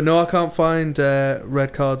 But no, I can't find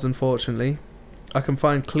red cards, unfortunately. I can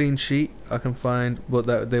find clean sheet. I can find,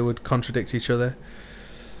 but they would contradict each other.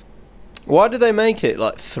 Why do they make it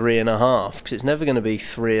like 3.5? Because it's never going to be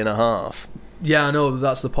 3.5. Yeah, I know.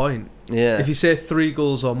 That's the point. Yeah. If you say 3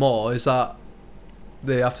 goals or more, is that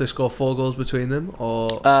they have to score 4 goals between them,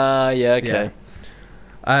 or? Yeah, okay.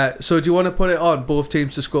 Yeah. So do you want to put it on both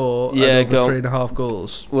teams to score? Yeah, over 3.5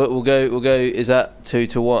 goals. We'll go. Is that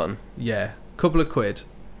 2-1? Yeah, couple of quid.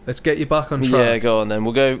 Let's get you back on track. Yeah, go on then.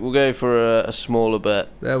 We'll go for a smaller bet.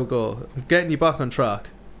 There we go. I'm getting you back on track.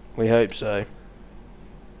 We hope so.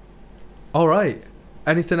 All right.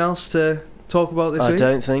 Anything else to talk about this week? I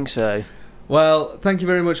don't think so. Well, thank you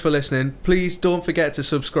very much for listening. Please don't forget to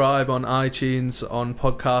subscribe on iTunes, on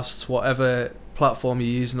podcasts, whatever platform you're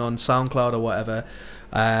using, on SoundCloud or whatever.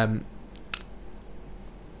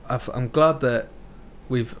 I'm glad that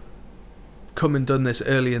we've come and done this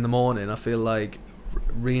early in the morning. I feel like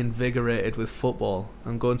reinvigorated with football.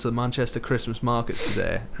 I'm going to the Manchester Christmas markets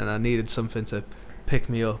today, and I needed something to pick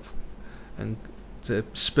me up and to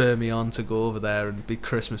spur me on to go over there and be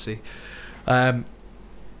Christmassy. Thank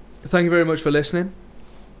you very much for listening.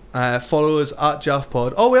 Follow us at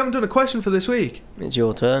JaffPod. Oh, we haven't done a question for this week. It's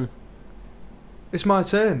your turn. It's my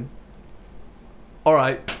turn.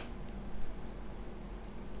 Alright.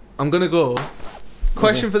 I'm going to go.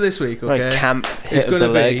 Question for this week, okay? Right, camp hit It's of going the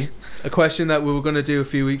to leg. be a question that we were going to do a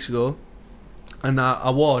few weeks ago. And I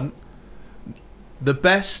want the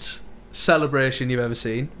best celebration you've ever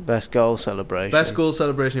seen. Best goal celebration. Best goal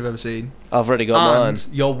celebration you've ever seen. I've already got And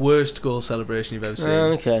mine. your worst goal celebration you've ever seen.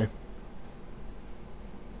 Okay.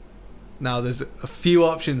 Now, there's a few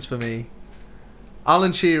options for me.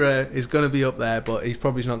 Alan Shearer is going to be up there, but he's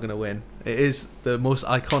probably not going to win. It is the most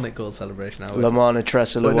iconic goal celebration, I would. Lamana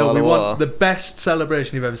Tressa But no, we Luwala. want the best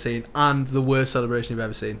celebration you've ever seen and the worst celebration you've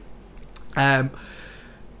ever seen. Thank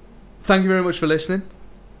you very much for listening.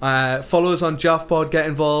 Follow us on JaffPod. Get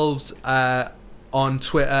involved on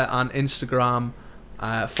Twitter and Instagram.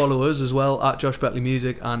 Follow us as well at Josh Beckley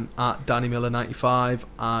Music and at Danny Miller 95.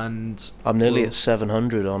 And I'm nearly at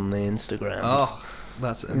 700 on the Instagrams. oh,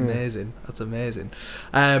 that's amazing. That's amazing.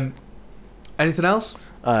 Anything else?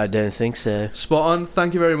 I don't think so. Spot on.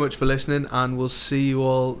 Thank you very much for listening, and we'll see you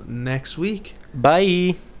all next week.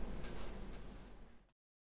 Bye.